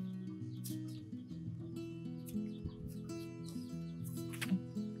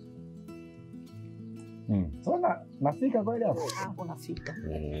 Sasa nafika kweli hapo. Hapo nafika.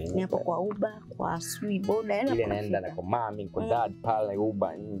 Ni hapo kwa Uber, kwa sui boda, yani ile naenda na kwa mami, kwa dad pale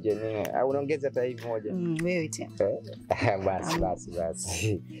Uber nje nini. Au unaongeza hata hivi moja. Wewe tena.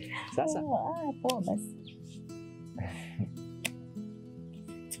 Basi. Sasa poa basi.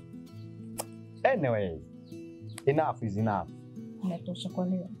 Anyway, enough is enough. Inatosha kwa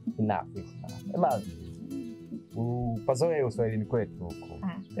leo. Enough is enough. Basi. Upazoe Uswahilini kwetu huko.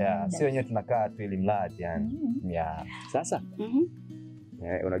 Si wenyewe tunakaa tu ili mradi yani. Sasa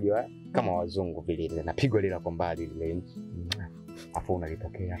unajua kama wazungu vile napigwa lile kwa mbali lile. Afu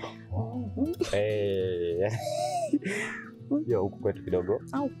unalitokea. Yo huku kwetu kidogo.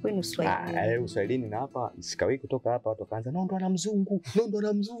 Au kwenu Uswahilini. Uswahilini na hapa sikawi kutoka hapa watu kaanza ndo na mzungu.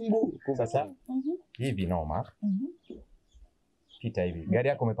 Sasa hivi noma. Pita hivi. Gari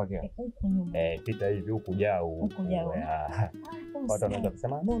yako umepakia? Pita hivi huku jao. Watu wanaanza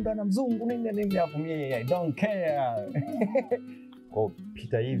kusema ndo na mzungu nini hapo mimi I don't care. Kwa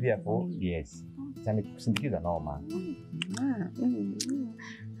pita hivi hapo yes. Sasa nikusindikiza noma.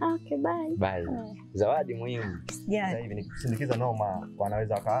 Okay, bye. Bye. Zawadi muhimu. Sasa hivi nikusindikiza noma,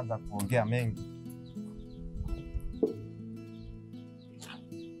 wanaweza wakaanza kuongea mengi.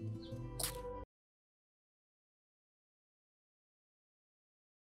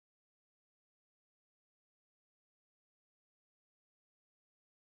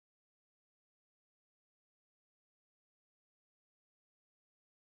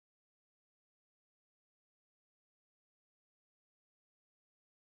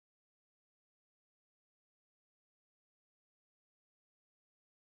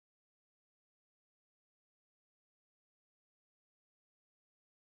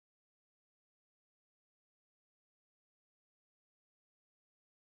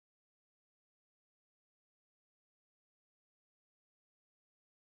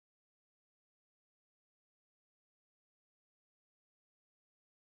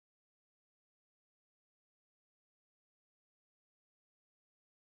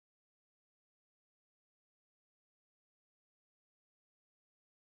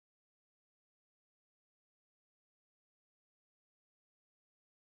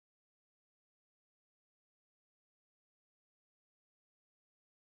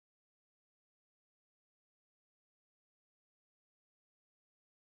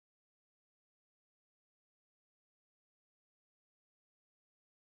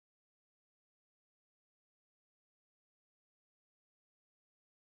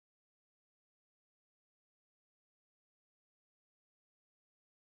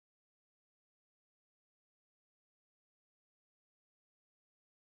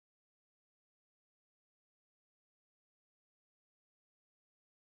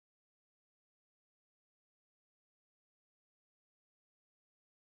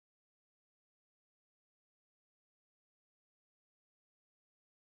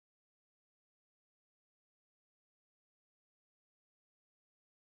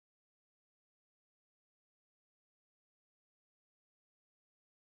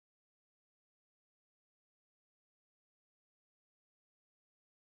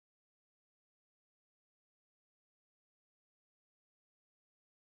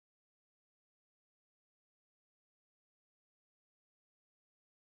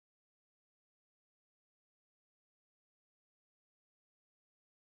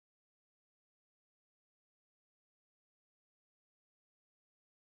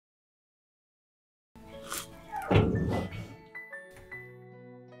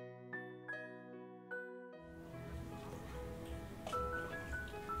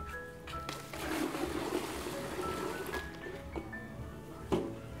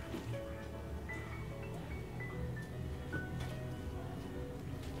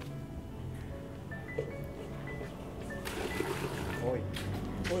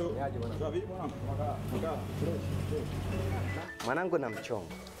 Mwanangu na mchongo.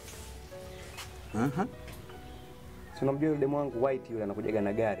 Si unamjua yule demu wangu white yule anakujaga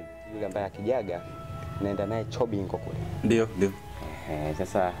na gari, yule ambaye akijaga naenda naye shopping huko kule. Ndio.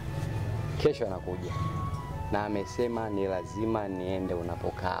 Sasa kesho anakuja. Na amesema ni lazima niende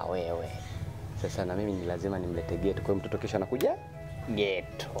unapokaa wewe. Sasa na mimi ni lazima nimlete geto. Kwa mtoto kesho anakuja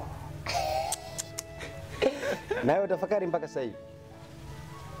geto. Na wewe utafakari mpaka sasa hivi.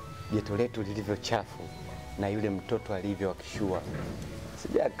 Geto letu lilivyo chafu na yule mtoto alivyo akishua.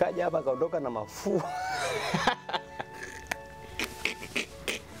 Sijakaja hapa kaondoka na mafua.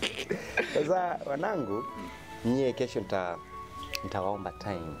 Sasa wanangu, nyie kesho nitawaomba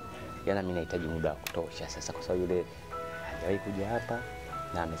time. Yana mimi nahitaji muda wa kutosha sasa kwa sababu yule hajawahi kuja hapa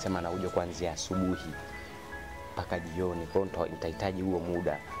na amesema anakuja kuanzia asubuhi mpaka jioni. Kwa hiyo nitahitaji huo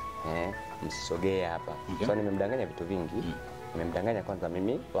muda. msisogee hapa. So nimemdanganya vitu vingi. Nimemdanganya kwanza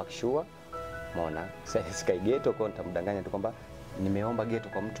mimi wakishua. Umeona? Sasa sikai ghetto kwa nitamdanganya tu kwamba nimeomba ghetto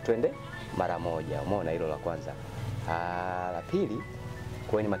kwa mtu twende mara moja. Umeona hilo la kwanza. La pili,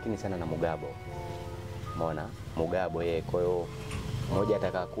 kwa ni makini sana na Mugabo. Umeona? Mugabo yeye, kwa hiyo mmoja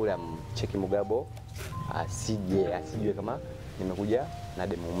ataka kula mcheki Mugabo asijue kama nimekuja na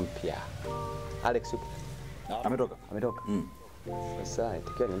demo mpya. Alex yupo? Ametoka. Ametoka. Sasa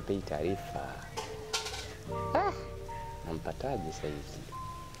nitakiwa nimpe hii taarifa. Nampataje sasa hizi?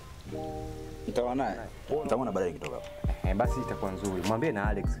 Nitaona naye. Nitaona baadaye nikitoka hapo. Basi itakuwa nzuri. Mwambie na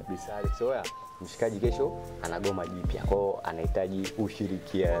Alex kabisa. Alex oya, mshikaji kesho anagoma jipya. Kwa hiyo anahitaji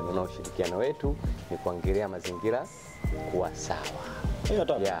ushirikiano, na ushirikiano wetu ni kuangalia mazingira kuwa sawa.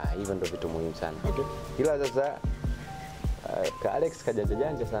 Hivyo ndio vitu muhimu sana. Ila sasa ka Alex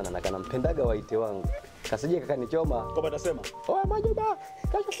kajanja sana na kanampendaga waite wangu. Kasije kakanichoma. Kwa batasema, "Oya Majuba,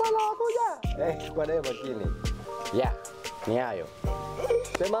 kesho sana wakuja." Kwa naye makini. Ni hayo.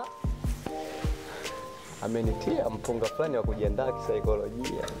 Sema amenitia mpunga fulani wa kujiandaa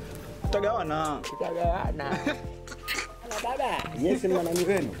kisaikolojia. Tutagawana. Baba, yes mna nani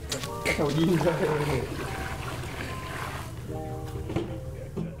wenu? Sasa ujinga wewe.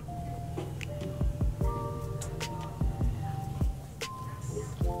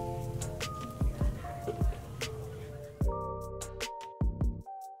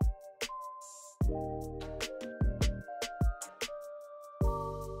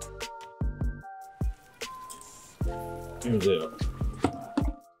 Ndio.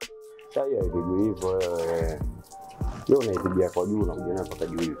 Sasa hiyo hivyo wewe. Leo unaipigia kwa juu na kuja nayo mpaka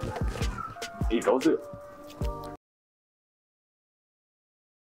juu hivi. Hii kauze.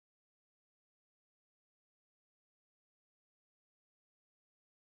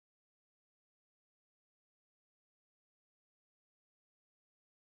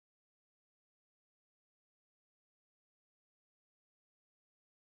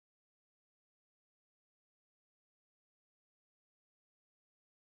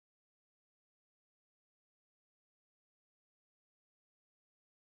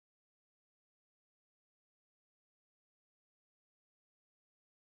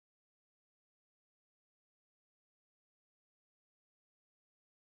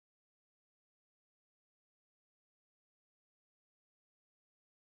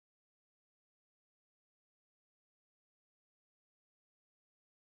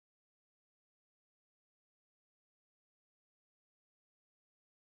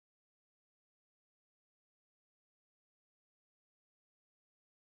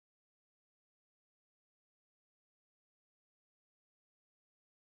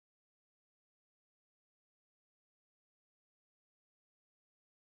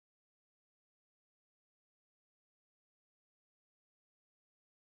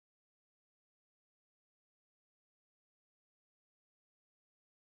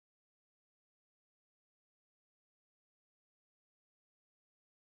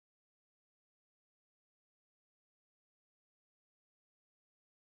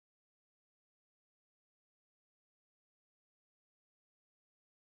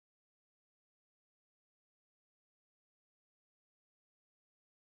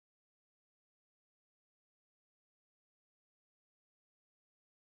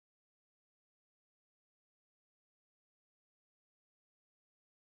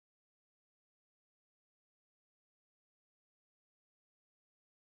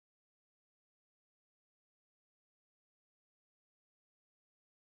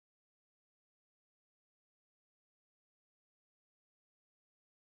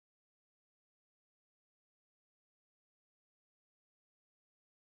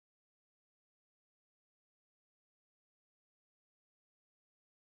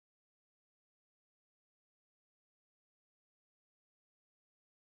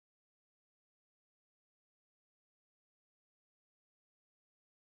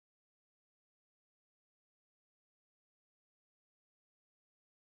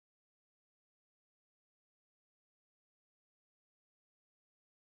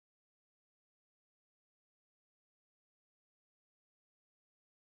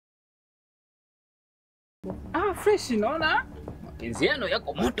 Fresh naona mapenzi yenu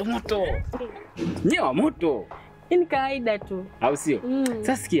yako moto moto. Nyewa moto. Hii ni kawaida tu. Au sio?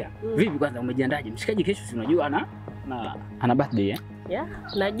 Sasa sikia, vipi kwanza umejiandaje? Mshikaji kesho si unajua ana birthday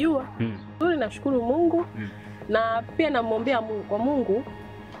najua. Nzuri, nashukuru Mungu. Na pia namwombea Mungu kwa Mungu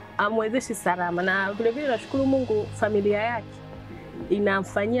amwezeshe salama, na vile vile nashukuru Mungu familia yake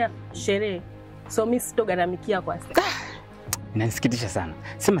inamfanyia sherehe. So mimi sitogharamikia kwa sasa. Inanisikitisha sana.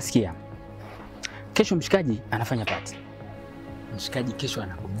 Sema sikia. Kesho mshikaji anafanya party. mshikaji kesho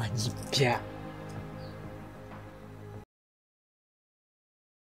ana goma jipya.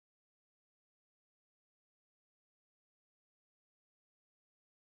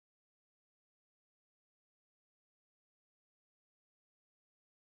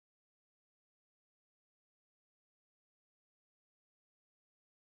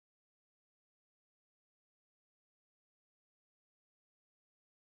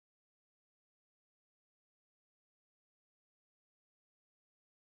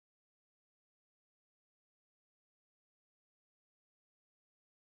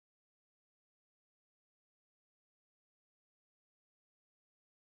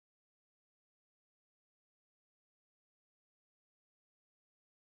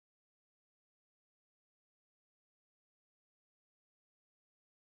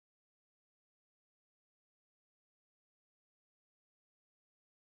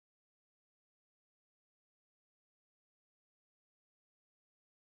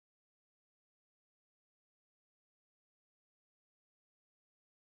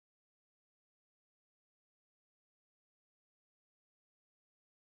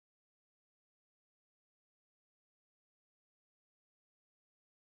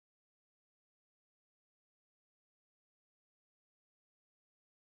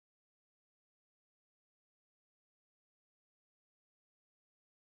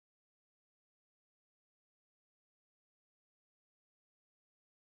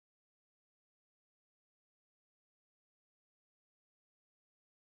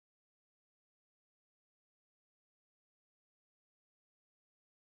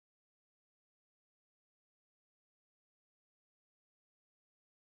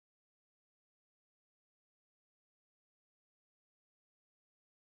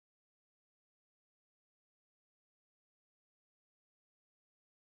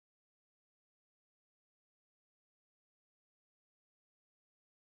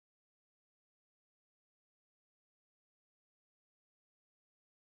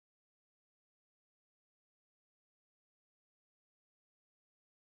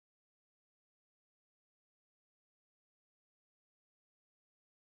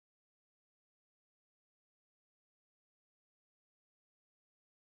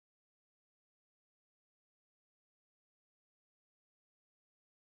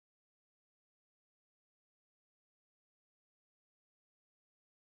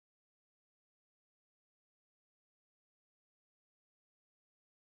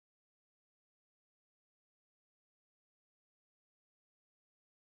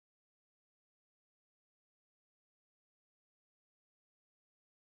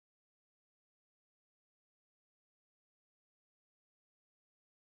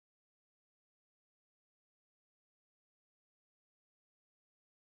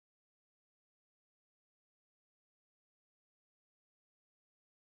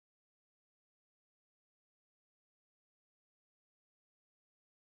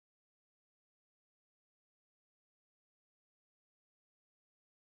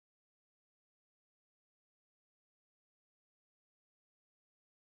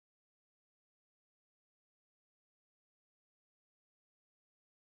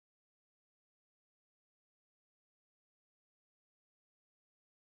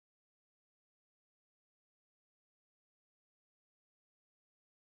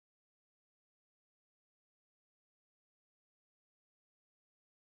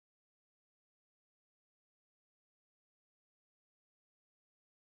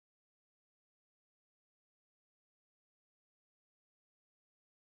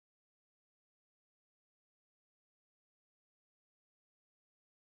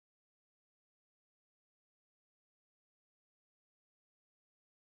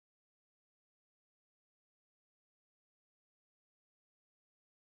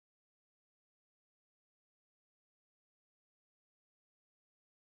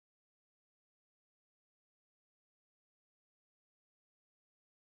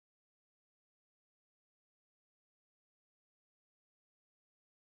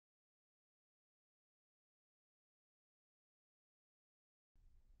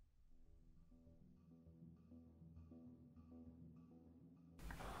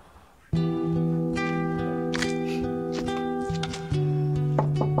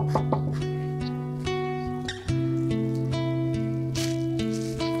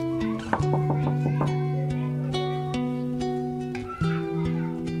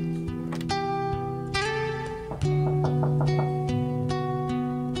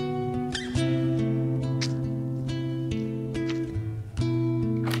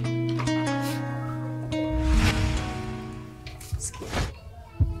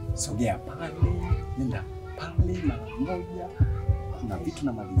 Sogea pale, nenda pale mara moja, kuna vitu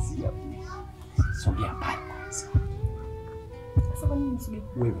namalizia. Sogea pale kwanza. Sasa kwa nini nisogee?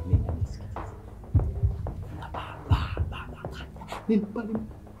 Wewe nenda nisikilize. Nenda pale. Nenda pale.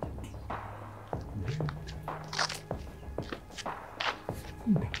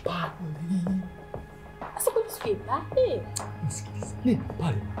 Sasa kwa nini nisogee pale? Nisikilize. Nenda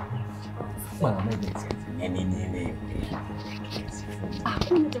pale. Mara moja nisikilize. Nini.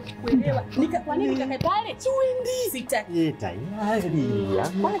 Hakuna cha kukuelewa. Kwa nini nikakae pale? Siwendi. Sitaki. Tayari.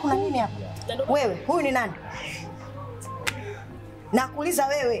 Kwani kuna nini hapa? Wewe, huyu ni nani? Nakuuliza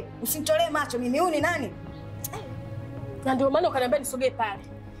wewe, usinitolee macho mimi, huyu ni nani? Na ndio maana ukaniambia nisogee pale.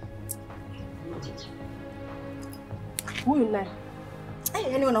 Huyu nani?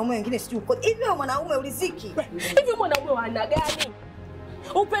 Yaani wanaume wengine sijui uko. Hivi wewe mwanaume uliziki? Hivi mwanaume wa aina gani?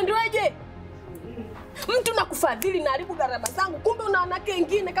 Upendweje? Mtu nakufadhili na haribu gharama zangu, kumbe una wanawake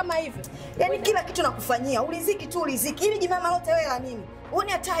wengine kama hivi. Yaani kila kitu nakufanyia, uliziki tu uliziki. Ili jimama lote wewe la nini?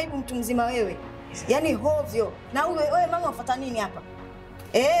 Uone hata aibu mtu mzima wewe. Yaani hovyo. Na wewe mama unafuata nini hapa?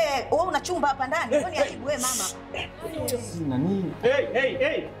 Wewe una chumba hapa ndani. Uone aibu wewe mama. Na nini?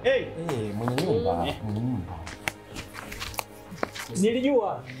 Mwenye nyumba.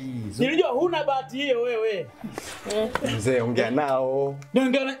 Nilijua huna bahati hiyo wewe. Mzee ongea nao.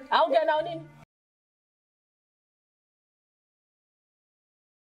 Ongea nao nini?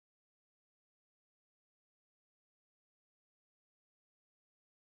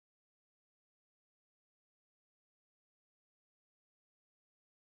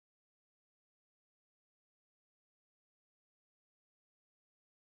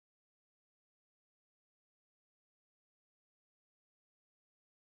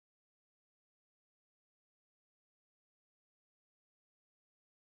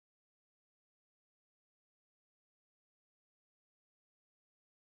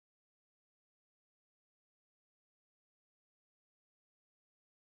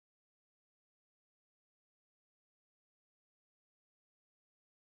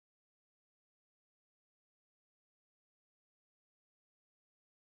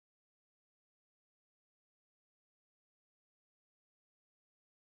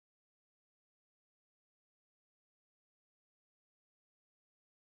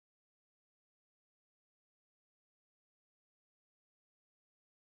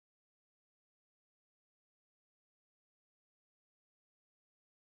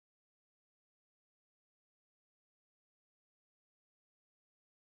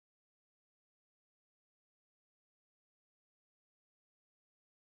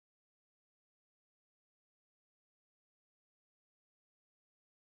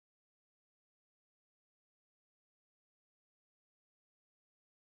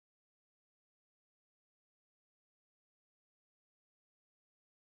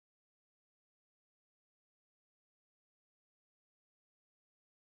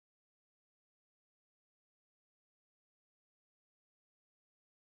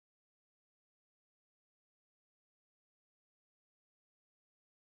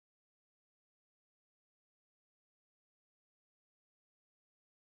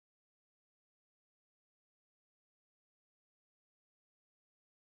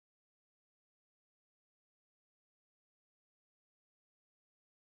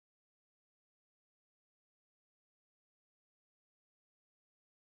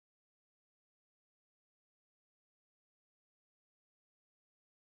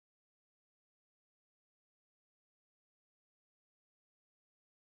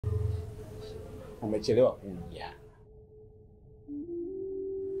 Umechelewa kuja.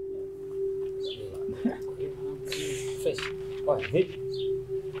 Fresh. Vipi?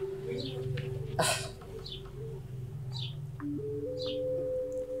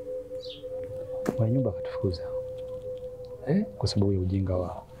 Wa nyumba katufukuza. Kwa sababu ya ujinga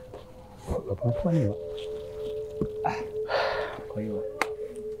wa wapafaniwa. Kwa hiyo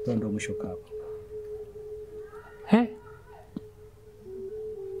ndio mwisho kapo.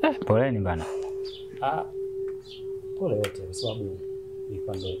 Poleni bana. Pole yote kwa sababu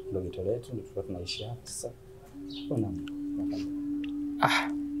ilikuwa ndio gito letu, ndio tulikuwa tunaishi hapa sasa.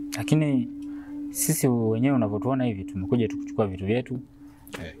 Lakini sisi wenyewe unavyotuona hivi tumekuja tukuchukua vitu vyetu.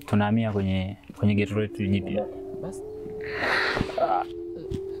 Tunahamia kwenye geti letu jipya. Basi.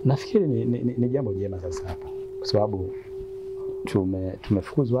 Nafikiri ni jambo jema sasa hapa. Kwa sababu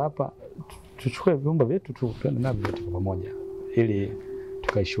tumefukuzwa hapa, tuchukue vyumba vyetu tuende navyo kwa pamoja ili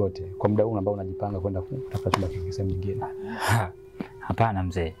tukaishi wote kwa muda huu ambao unajipanga kwenda kutafuta chumba kingine sehemu nyingine. Hapana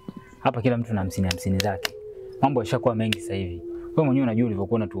mzee. Hapa kila mtu na 50 zake. Mambo yashakuwa mengi sasa hivi. Wewe mwenyewe unajua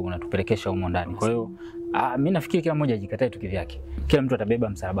ulivyokuwa unatupelekesha huko ndani. Kwa hiyo mimi nafikiri kila mmoja ajikatae tu kivyake. Kila mtu atabeba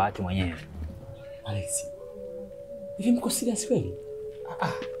msalaba wake mwenyewe. Alex. Hivi mko serious kweli?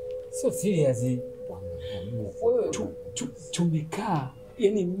 Sio serious. Wewe tumekaa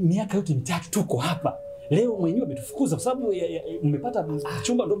yani miaka yote mitatu tuko hapa. Leo mwenyewe umetufukuza kwa sababu mmepata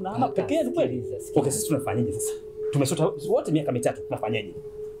chumba ndio mnahama pekee yenu kweli? Okay, sisi tunafanyaje sasa? Tumesota wote miaka mitatu tunafanyaje?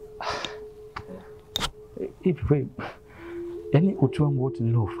 Hivi wewe, yani utu wangu wote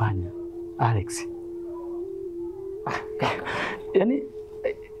niliofanya Alex, yani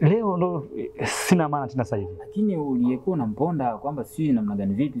leo ndo sina maana tena sasa hivi. Lakini uliyekuwa unamponda kwamba sijui namna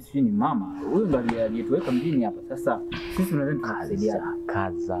gani vipi, sijui ni mama huyo ndo aliyetuweka mjini hapa. Sasa sisi tunaweza tukusaidia.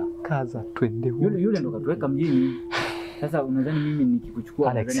 Kaza twende. Yule ndo katuweka mjini. Sasa unadhani mimi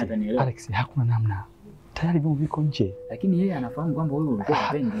nikikuchukua nadhani atanielewa? Alex, hakuna namna. Tayari vyombo viko nje. Lakini yeye anafahamu kwamba wewe ulikuwa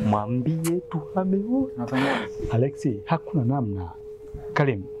unapendi. Mwambie tuhame wote. Tunafanyaje? Alex, hakuna namna.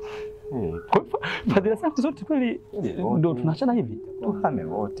 Karim. Fadhila zangu zote kweli ndio tunaachana hivi. Tuhame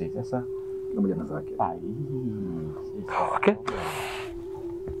wote sasa. Pamoja na zake. Okay.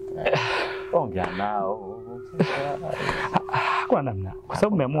 Ongea nao. Kwa namna. Kwa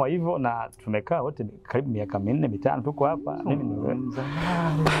sababu umeamua hivyo na tumekaa wote karibu miaka 4 5 tuko hapa. Mimi ndio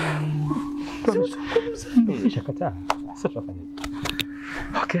Nishakataa. Sasa tunafanya.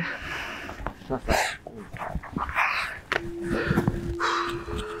 Okay. Sasa.